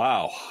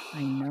 Wow.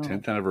 I know.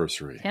 10th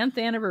anniversary. 10th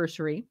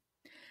anniversary.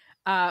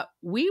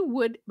 We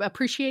would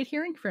appreciate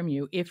hearing from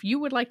you. If you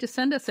would like to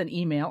send us an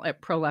email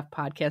at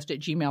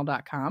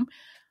proleftpodcast@gmail.com,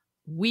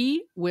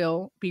 we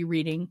will be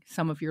reading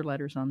some of your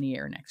letters on the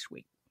air next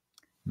week.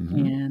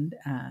 And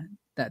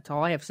that's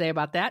all I have to say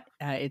about that.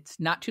 It's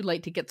not too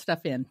late to get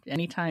stuff in.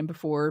 Anytime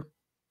before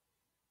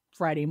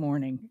Friday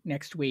morning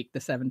next week, the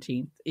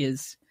 17th,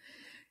 is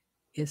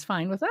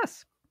fine with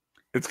us.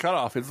 It's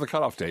cutoff. It's the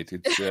cutoff date.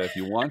 It's if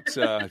you want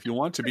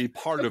to be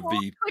part of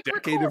the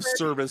Decade of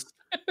Service,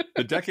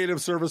 the Decade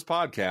of Service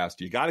podcast,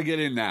 you got to get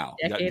in now.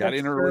 You got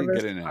in early,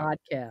 get in now.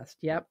 Podcast.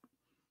 Yep.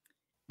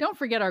 Don't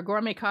forget our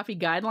gourmet coffee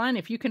guideline.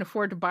 If you can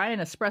afford to buy an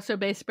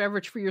espresso-based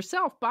beverage for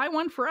yourself, buy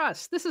one for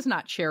us. This is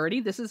not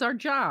charity. This is our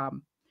job.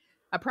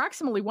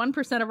 Approximately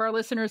 1% of our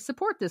listeners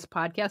support this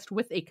podcast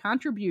with a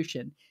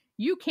contribution.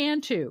 You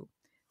can too.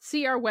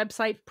 See our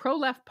website,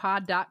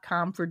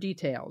 proleftpod.com, for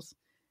details.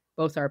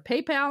 Both our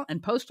PayPal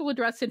and postal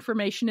address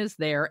information is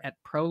there at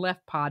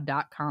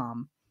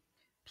proleftpod.com.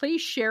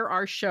 Please share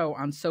our show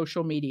on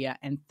social media,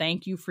 and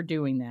thank you for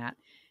doing that.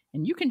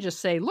 And you can just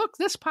say, look,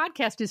 this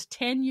podcast is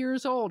 10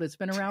 years old. It's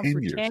been around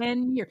for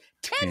 10 years.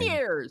 10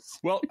 years!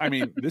 Well, I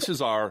mean,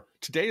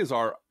 today is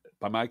our,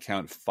 by my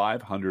count,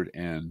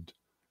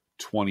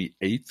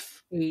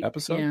 528th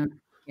episode.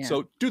 Yeah.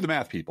 So do the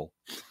math, people.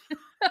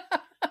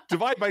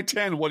 Divide by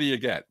 10, what do you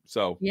get?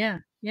 So yeah.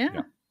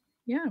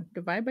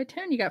 Divide by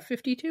 10, you got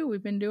 52.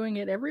 We've been doing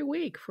it every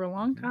week for a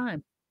long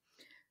time.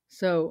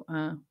 So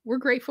we're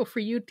grateful for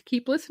you to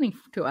keep listening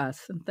to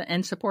us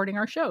and supporting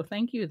our show.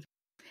 Thank you.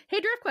 Hey,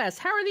 Driftglass,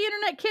 how are the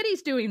Internet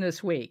Kitties doing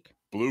this week?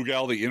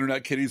 Bluegal, the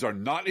Internet Kitties are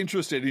not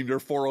interested in your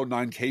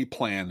 409k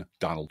plan,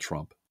 Donald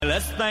Trump.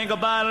 Let's think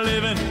about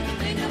living.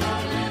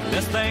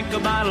 Let's think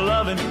about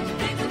loving.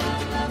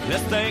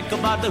 Let's think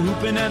about the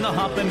hooping and the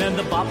hopping and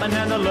the bopping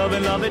and the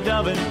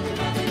lovey-dovey.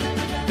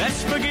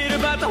 Let's forget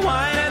about the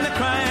wine and the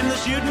crying, the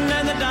shooting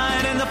and the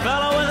dying, and the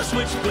fellow with a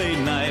switchblade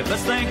knife.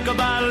 Let's think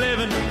about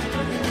living.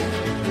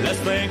 Let's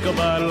think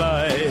about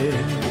life.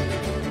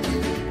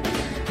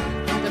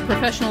 The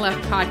Professional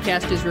Left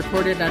podcast is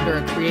recorded under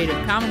a Creative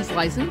Commons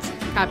license.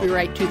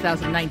 Copyright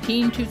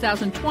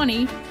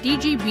 2019-2020,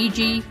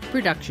 DGBG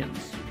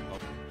Productions.